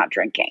just not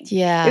drinking.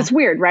 Yeah. It's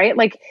weird, right?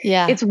 Like,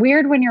 it's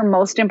weird when your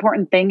most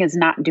important thing is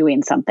not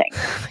doing something.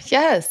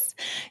 Yes.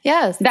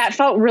 Yes. That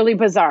felt really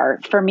bizarre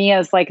for me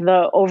as like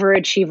the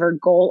overachiever,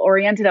 goal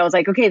oriented. I was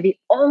like, okay, the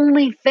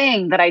only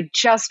thing that I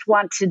just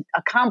want to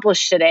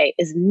accomplish today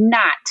is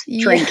not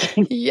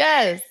drinking.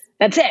 Yes.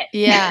 That's it.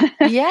 Yeah.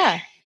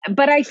 Yeah.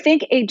 But I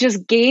think it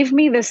just gave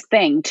me this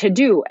thing to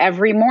do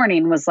every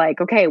morning was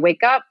like, okay,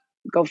 wake up,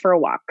 go for a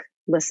walk,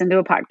 listen to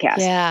a podcast.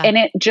 Yeah. And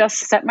it just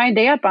set my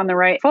day up on the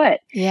right foot.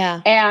 Yeah.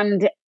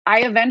 And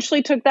I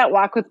eventually took that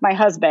walk with my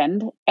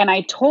husband and I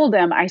told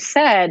him, I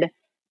said,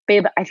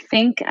 babe, I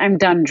think I'm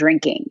done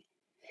drinking.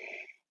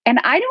 And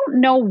I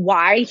don't know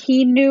why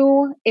he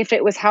knew, if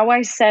it was how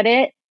I said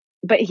it,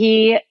 but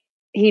he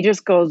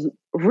just goes,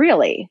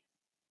 really?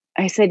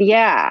 I said,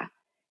 yeah.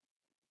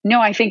 No,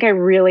 I think I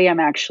really am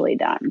actually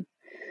done.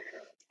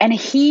 And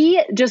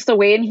he, just the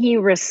way he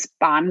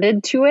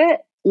responded to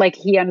it, like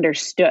he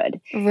understood.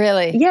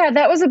 Really? Yeah,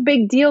 that was a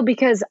big deal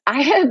because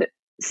I had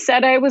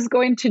said I was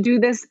going to do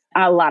this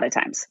a lot of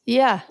times.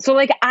 Yeah. So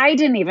like I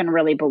didn't even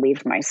really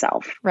believe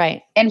myself.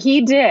 Right. And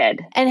he did.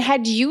 And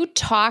had you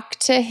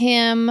talked to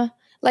him,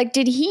 like,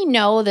 did he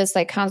know this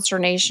like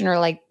consternation or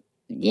like,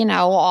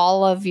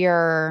 all of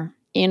your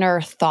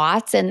inner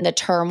thoughts and the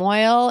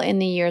turmoil in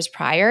the years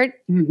prior?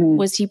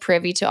 Was he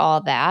privy to all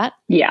of that?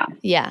 Yeah.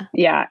 Yeah.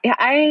 Yeah. Yeah.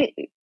 I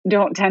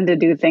don't tend to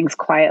do things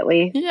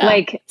quietly. Yeah.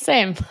 Like,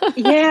 same.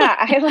 Yeah.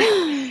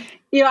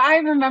 I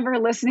remember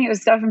listening to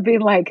stuff and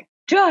being like,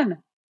 John,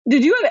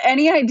 did you have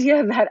any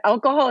idea that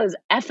alcohol is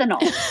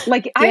ethanol?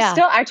 Like,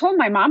 I told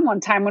my mom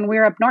one time when we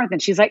were up north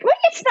and she's like, well,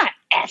 it's not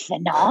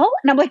ethanol.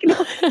 And I'm like, no,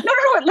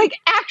 it like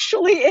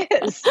actually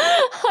is.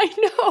 I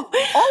know.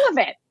 All of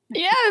it.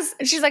 Yes.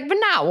 And she's like, but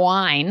not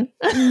wine.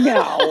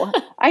 No,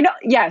 I know.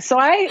 Yeah. So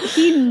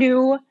he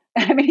knew,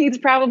 I mean, he's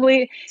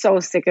probably so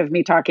sick of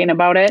me talking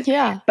about it.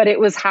 Yeah. But it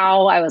was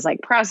how I was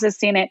like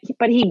processing it,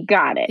 but he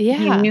got it. Yeah.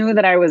 He knew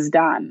that I was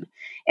done.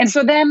 And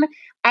so then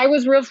I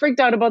was real freaked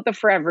out about the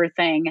forever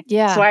thing.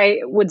 Yeah. So I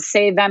would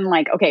say then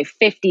like, okay,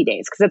 50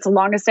 days, because it's the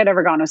longest I'd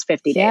ever gone was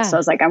 50 days. So I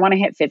was like, I want to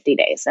hit 50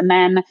 days. And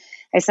then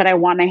I said, I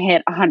want to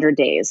hit 100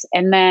 days.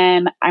 And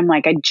then I'm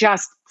like, I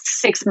just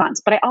 6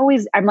 months. But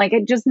I'm like,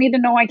 I just need to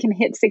know I can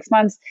hit 6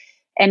 months.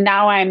 And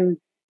now I'm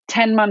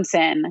 10 months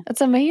in.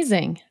 That's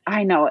amazing.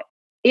 I know.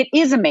 It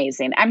is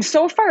amazing. I'm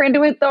so far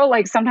into it though.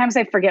 Like sometimes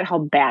I forget how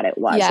bad it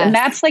was. And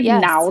that's like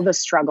now the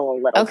struggle a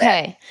little bit.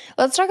 Okay.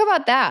 Let's talk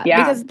about that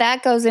because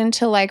that goes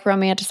into like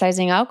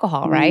romanticizing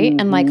alcohol, right? Mm-hmm.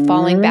 And like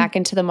falling back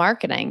into the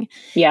marketing.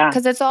 Yeah.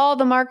 Because it's all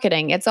the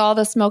marketing. It's all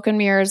the smoke and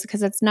mirrors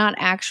because it's not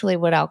actually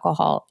what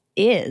alcohol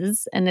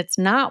is and it's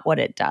not what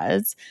it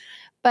does.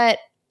 But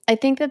I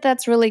think that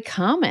that's really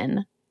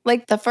common.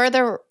 Like the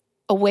further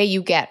away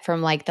you get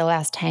from like the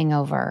last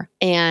hangover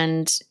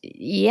and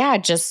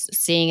just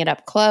seeing it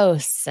up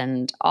close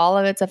and all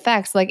of its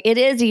effects, like it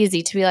is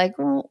easy to be like,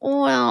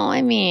 well,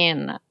 I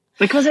mean,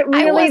 like, was it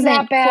really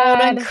that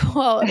bad?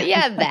 Quote unquote,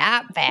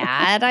 that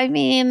bad. I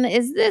mean,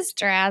 is this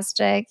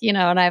drastic?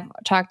 And I've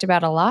talked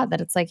about a lot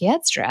that it's like,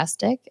 it's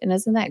drastic. And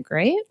isn't that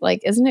great?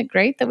 Like, isn't it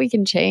great that we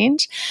can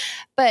change?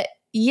 But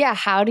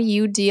how do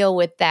you deal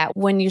with that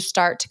when you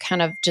start to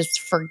kind of just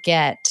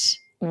forget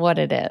what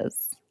it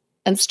is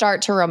and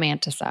start to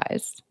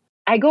romanticize?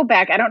 I go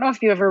back. I don't know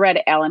if you ever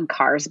read Alan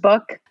Carr's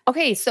book.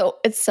 Okay, so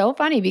it's so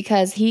funny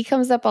because he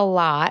comes up a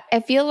lot. I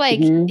feel like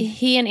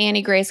he and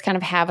Annie Grace kind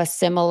of have a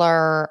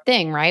similar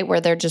thing, right?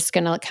 Where they're just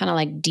going to kind of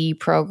like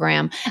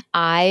deprogram.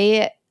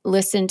 I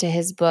listened to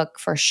his book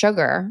for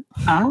sugar.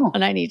 Oh.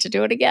 And I need to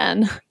do it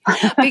again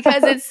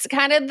because it's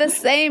kind of the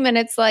same. And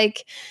it's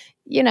like,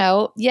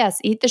 yes,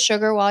 eat the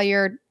sugar while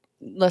you're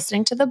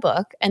listening to the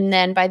book. And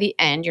then by the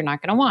end, you're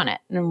not going to want it.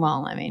 And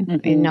well, I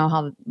mean, you know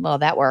how well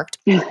that worked.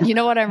 You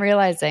know what I'm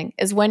realizing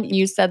is when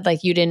you said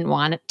like you didn't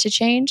want it to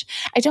change,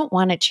 I don't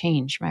want to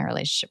change my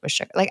relationship with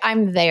sugar. Like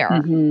I'm there.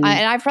 And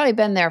I've probably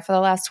been there for the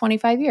last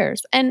 25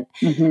 years. And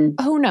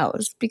who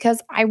knows? Because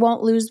I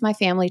won't lose my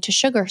family to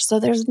sugar. So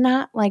there's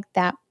not like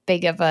that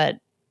big of a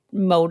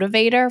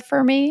motivator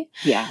for me.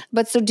 Yeah.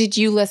 But so did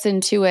you listen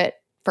to it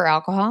for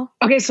alcohol?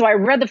 Okay, so I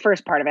read the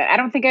first part of it. I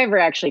don't think I ever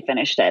actually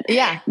finished it.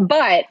 Yeah.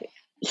 But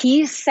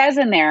he says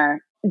in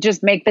there,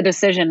 just make the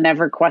decision,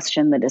 never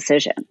question the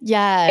decision.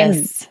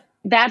 Yes.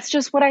 And that's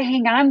just what I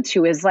hang on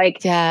to is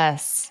like,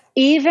 yes.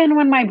 Even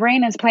when my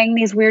brain is playing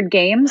these weird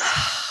games,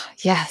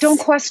 don't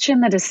question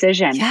the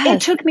decision. Yes.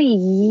 It took me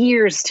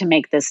years to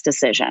make this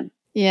decision.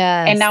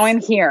 Yes. And now I'm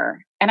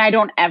here. And I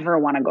don't ever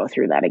want to go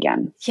through that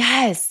again.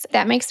 Yes.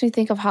 That makes me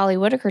think of Holly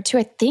Whitaker too.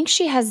 I think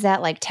she has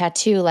that like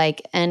tattoo,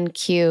 like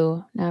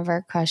NQ,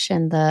 never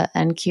question the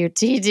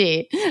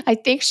NQTD. I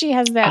think she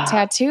has that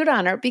tattooed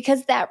on her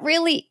because that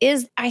really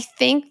is, I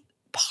think,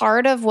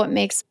 part of what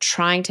makes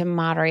trying to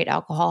moderate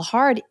alcohol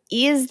hard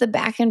is the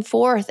back and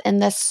forth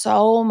and the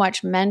so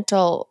much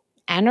mental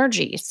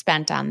energy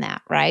spent on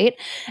that, right?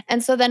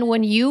 And so then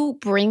when you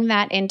bring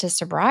that into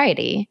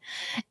sobriety,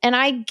 and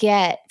I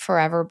get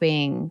forever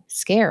being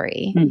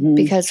scary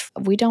because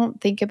we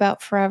don't think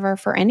about forever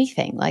for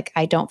anything. Like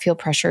I don't feel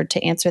pressured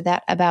to answer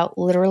that about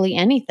literally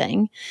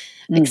anything,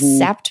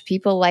 except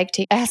people like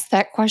to ask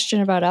that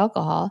question about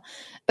alcohol.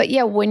 But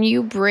when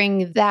you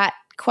bring that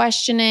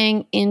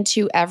questioning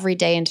into every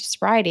day into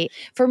sobriety,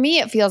 for me,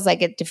 it feels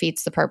like it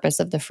defeats the purpose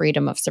of the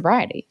freedom of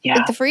sobriety. Yeah.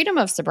 Like the freedom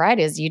of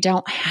sobriety is you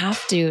don't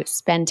have to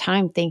spend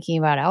time thinking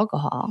about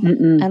alcohol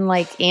and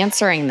like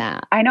answering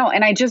that. I know.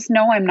 And I just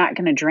know I'm not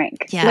going to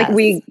drink. Yes. Like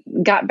we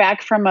got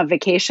back from a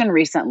vacation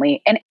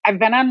recently and I've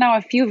been on now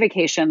a few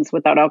vacations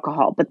without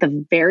alcohol, but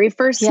the very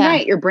first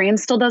night, your brain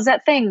still does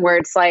that thing where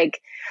it's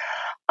like,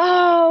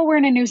 oh, we're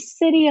in a new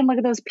city and look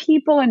at those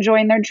people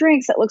enjoying their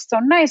drinks. It looks so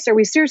nice. Are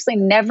we seriously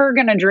never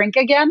going to drink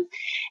again?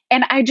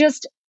 And I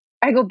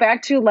go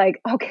back to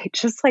like, okay,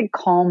 just like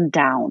calm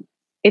down.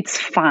 It's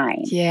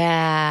fine.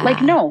 Yeah.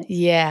 Like, no,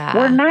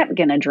 we're not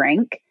going to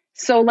drink.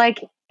 So like,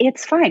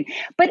 it's fine.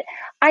 But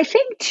I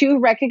think too,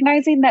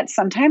 recognizing that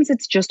sometimes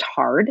it's just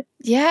hard.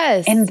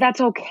 Yes. And that's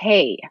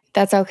okay.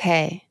 That's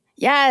okay.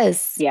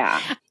 Yes. Yeah.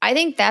 I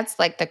think that's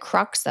like the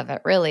crux of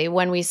it, really,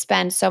 when we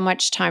spend so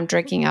much time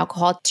drinking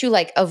alcohol to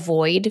like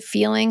avoid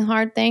feeling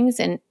hard things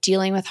and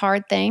dealing with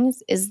hard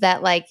things is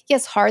that like,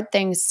 yes, hard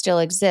things still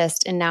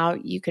exist and now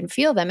you can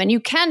feel them and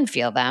you can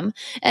feel them.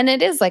 And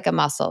it is like a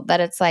muscle that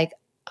it's like,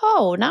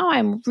 oh, now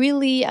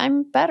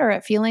I'm better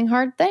at feeling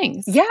hard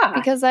things. Yeah.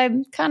 Because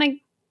I'm kind of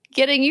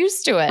getting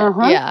used to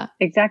it. Yeah.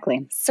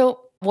 Exactly. So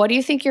what do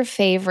you think your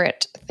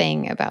favorite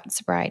thing about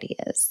sobriety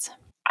is?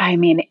 I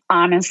mean,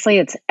 honestly,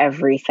 it's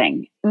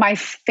everything. My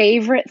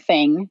favorite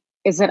thing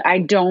is that I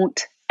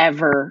don't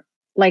ever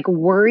like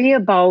worry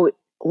about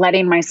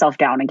letting myself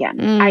down again.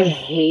 I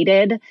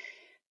hated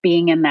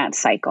being in that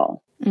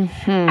cycle.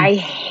 I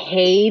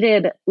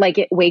hated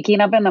like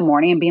waking up in the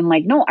morning and being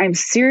like, no, I'm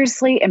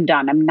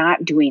done. I'm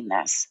not doing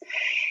this.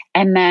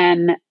 And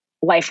then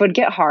life would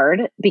get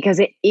hard because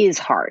it is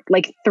hard.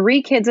 Like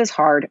 3 kids is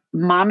hard.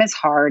 Mom is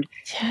hard.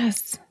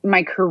 Yes.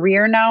 My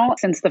career now,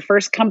 since the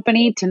first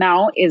company to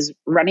now, is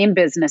running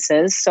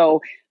businesses.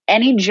 So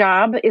any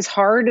job is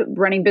hard.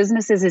 Running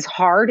businesses is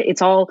hard.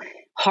 It's all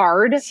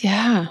hard.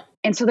 Yeah.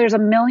 And so there's a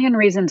million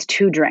reasons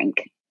to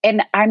drink.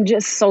 And I'm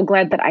just so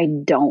glad that I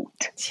don't.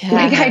 Yes.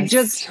 Like I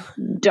just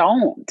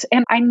don't.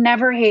 And I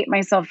never hate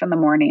myself in the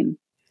morning.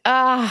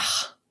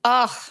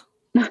 Ugh.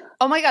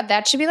 Oh my God,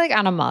 that should be like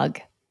on a mug.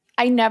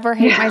 I never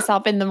hate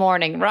myself in the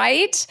morning,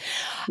 right?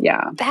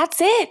 Yeah.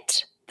 That's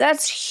it.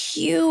 That's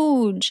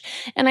huge.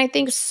 And I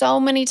think so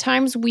many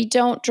times we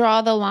don't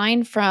draw the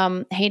line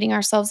from hating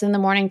ourselves in the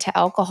morning to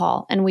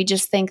alcohol. And we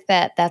just think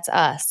that that's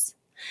us.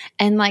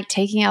 And like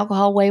taking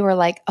alcohol away, we're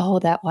like, oh,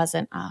 that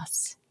wasn't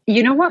us.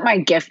 You know what my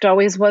gift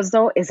always was,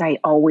 though, is I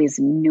always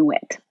knew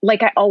it.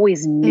 Like I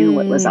always knew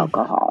it was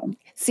alcohol.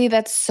 See,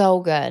 that's so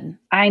good.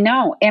 I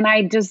know. And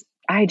I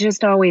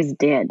just always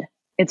did.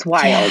 It's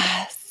wild.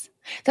 Yes.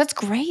 That's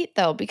great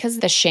though, because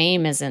the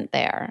shame isn't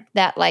there.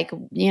 That like,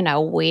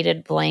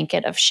 weighted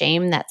blanket of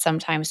shame that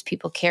sometimes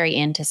people carry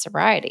into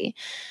sobriety.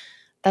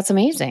 That's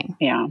amazing.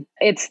 Yeah.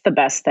 It's the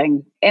best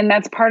thing. And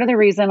that's part of the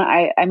reason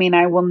I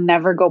will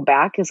never go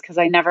back is because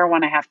I never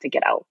want to have to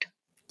get out.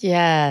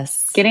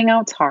 Yes. Getting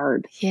out's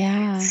hard.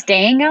 Yeah.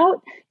 Staying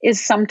out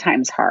is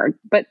sometimes hard,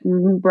 but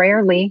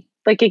rarely.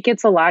 Like it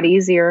gets a lot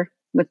easier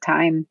with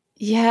time.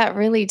 Yeah, it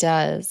really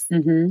does.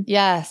 Mm-hmm.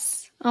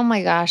 Yes. Oh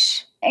my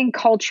gosh. And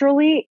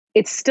culturally,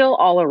 it's still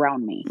all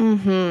around me.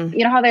 Mm-hmm.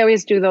 You know how they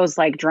always do those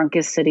like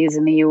drunkest cities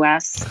in the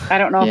US? I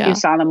don't know if you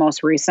saw the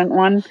most recent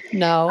one.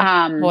 No.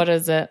 What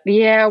is it?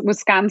 Yeah,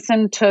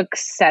 Wisconsin took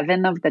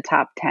 7 of the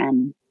top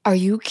 10. Are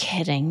you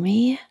kidding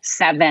me?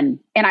 7.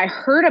 And I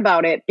heard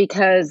about it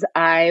because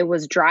I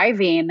was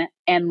driving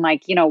and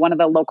one of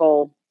the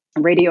local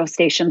radio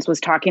stations was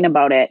talking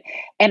about it.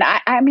 And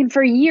I mean,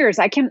 for years,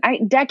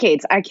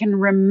 decades, I can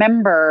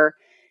remember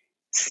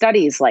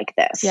studies like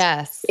this.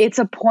 Yes. It's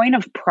a point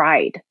of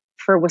pride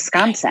for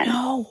Wisconsin.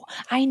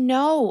 I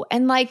know.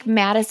 And like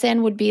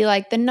Madison would be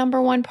like the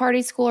number 1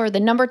 party school or the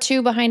number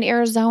 2 behind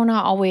Arizona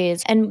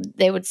always. And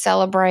they would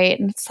celebrate.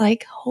 And it's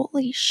like,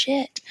 holy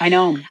shit. I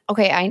know.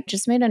 Okay. I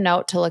just made a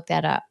note to look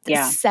that up.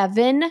 Yeah.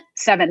 7.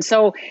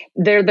 So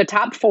they're the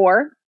top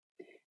 4.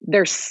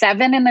 There's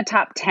 7 in the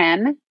top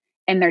 10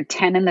 and they're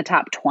 10 in the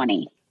top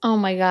 20. Oh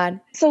my God.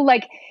 So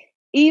like,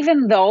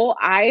 even though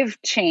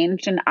I've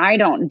changed and I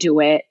don't do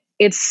it,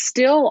 it's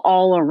still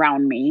all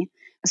around me.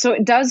 So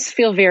it does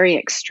feel very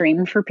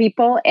extreme for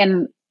people.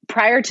 And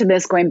prior to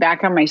this, going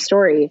back on my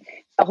story,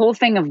 the whole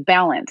thing of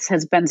balance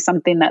has been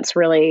something that's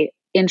really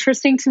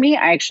interesting to me.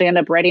 I actually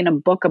ended up writing a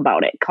book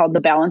about it called The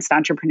Balanced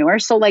Entrepreneur.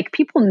 So like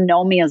people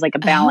know me as like a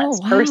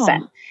balanced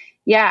person.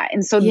 Yeah.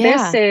 And so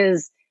this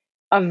is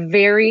a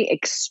very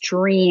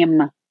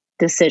extreme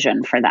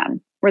decision for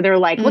them where they're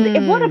like, well,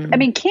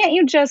 can't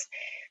you just...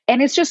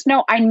 And it's just,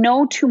 no, I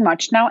know too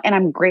much now and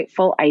I'm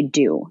grateful I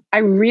do. I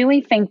really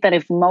think that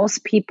if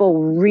most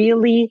people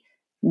really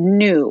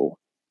knew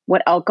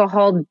what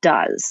alcohol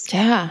does,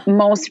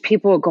 most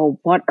people would go,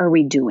 what are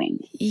we doing?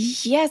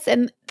 Yes.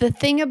 And the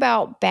thing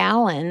about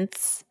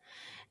balance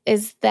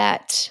is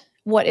that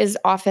what is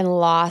often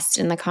lost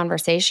in the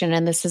conversation,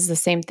 and this is the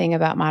same thing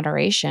about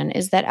moderation,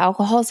 is that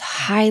alcohol is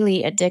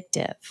highly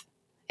addictive.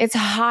 It's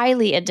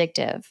highly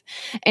addictive.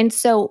 And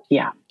so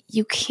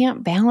you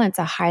can't balance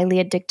a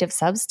highly addictive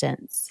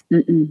substance.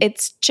 Mm-mm.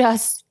 It's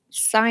just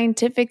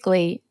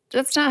scientifically,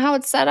 that's not how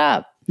it's set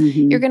up.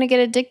 Mm-hmm. You're going to get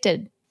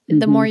addicted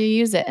the more you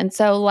use it. And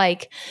so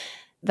like,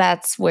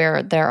 that's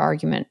where their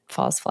argument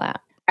falls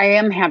flat. I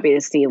am happy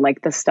to see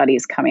like the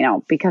studies coming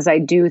out because I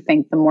do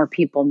think the more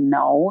people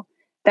know,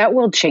 that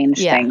will change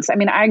things. I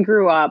mean, I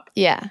grew up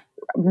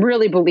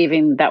really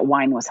believing that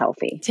wine was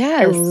healthy.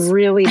 Yes. I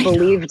really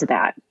believed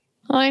that.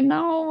 I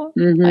know.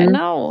 Mm-hmm. I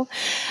know.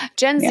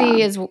 Gen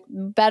Z is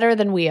better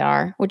than we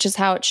are, which is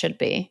how it should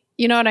be.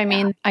 You know what I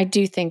mean? I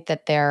do think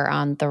that they're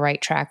on the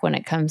right track when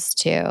it comes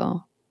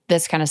to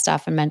this kind of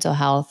stuff and mental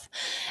health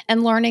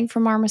and learning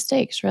from our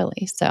mistakes,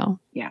 really. So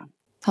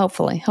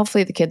hopefully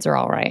the kids are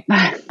all right.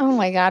 Oh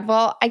my God.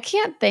 Well, I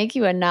can't thank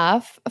you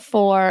enough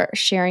for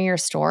sharing your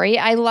story.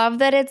 I love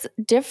that it's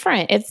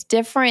different. It's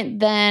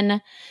different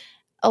than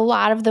a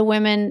lot of the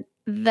women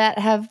that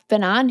have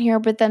been on here,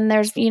 but then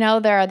there's,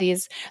 there are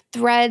these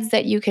threads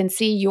that you can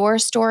see your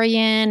story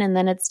in, and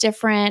then it's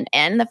different.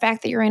 And the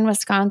fact that you're in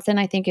Wisconsin,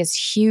 I think is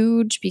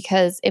huge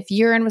because if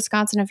you're in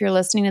Wisconsin, if you're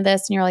listening to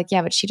this and you're like,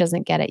 yeah, but she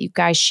doesn't get it. You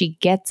guys, she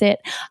gets it.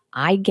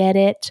 I get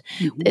it.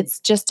 Mm-hmm. It's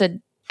just a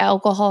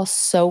alcohol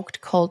soaked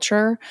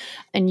culture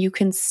and you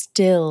can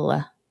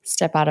still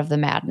step out of the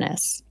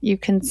madness. You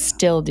can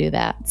still do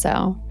that.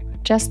 So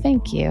just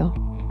thank you.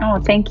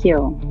 Oh, thank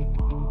you.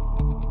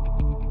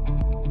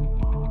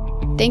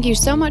 Thank you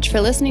so much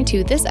for listening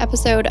to this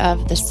episode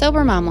of The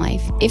Sober Mom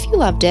Life. If you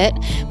loved it,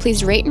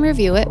 please rate and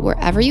review it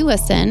wherever you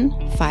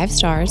listen. 5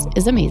 stars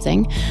is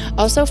amazing.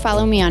 Also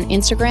follow me on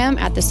Instagram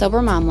at The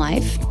Sober Mom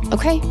Life.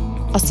 Okay,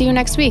 I'll see you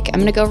next week. I'm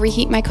going to go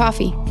reheat my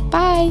coffee.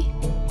 Bye.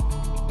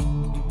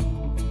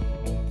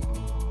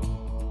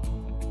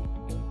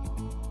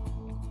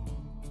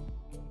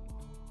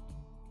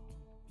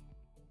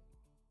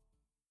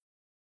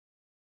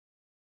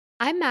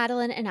 I'm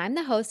Madeline, and I'm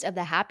the host of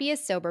the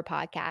Happiest Sober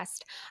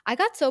podcast. I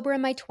got sober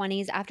in my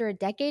 20s after a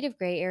decade of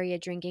gray area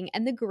drinking,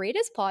 and the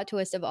greatest plot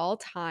twist of all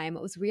time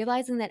was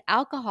realizing that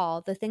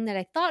alcohol, the thing that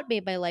I thought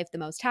made my life the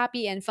most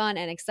happy and fun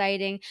and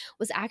exciting,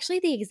 was actually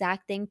the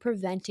exact thing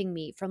preventing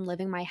me from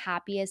living my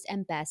happiest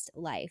and best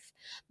life.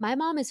 My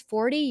mom is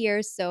 40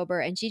 years sober,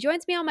 and she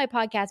joins me on my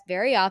podcast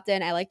very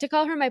often. I like to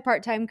call her my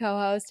part time co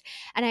host,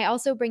 and I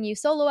also bring you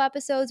solo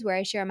episodes where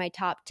I share my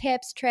top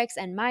tips, tricks,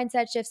 and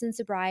mindset shifts in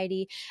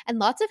sobriety and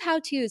lots of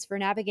how-tos for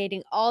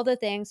navigating all the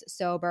things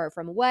sober,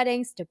 from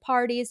weddings to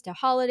parties to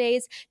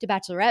holidays to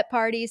bachelorette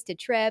parties to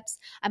trips.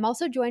 I'm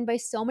also joined by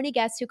so many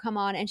guests who come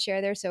on and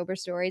share their sober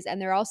stories,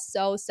 and they're all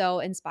so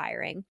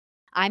inspiring.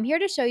 I'm here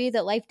to show you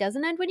that life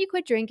doesn't end when you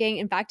quit drinking.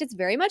 In fact, it's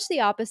very much the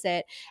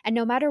opposite. And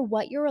no matter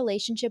what your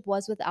relationship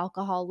was with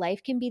alcohol,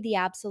 life can be the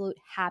absolute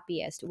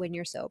happiest when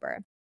you're sober.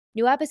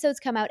 New episodes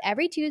come out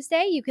every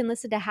Tuesday. You can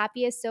listen to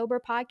Happiest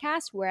Sober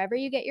podcast wherever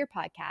you get your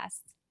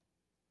podcasts.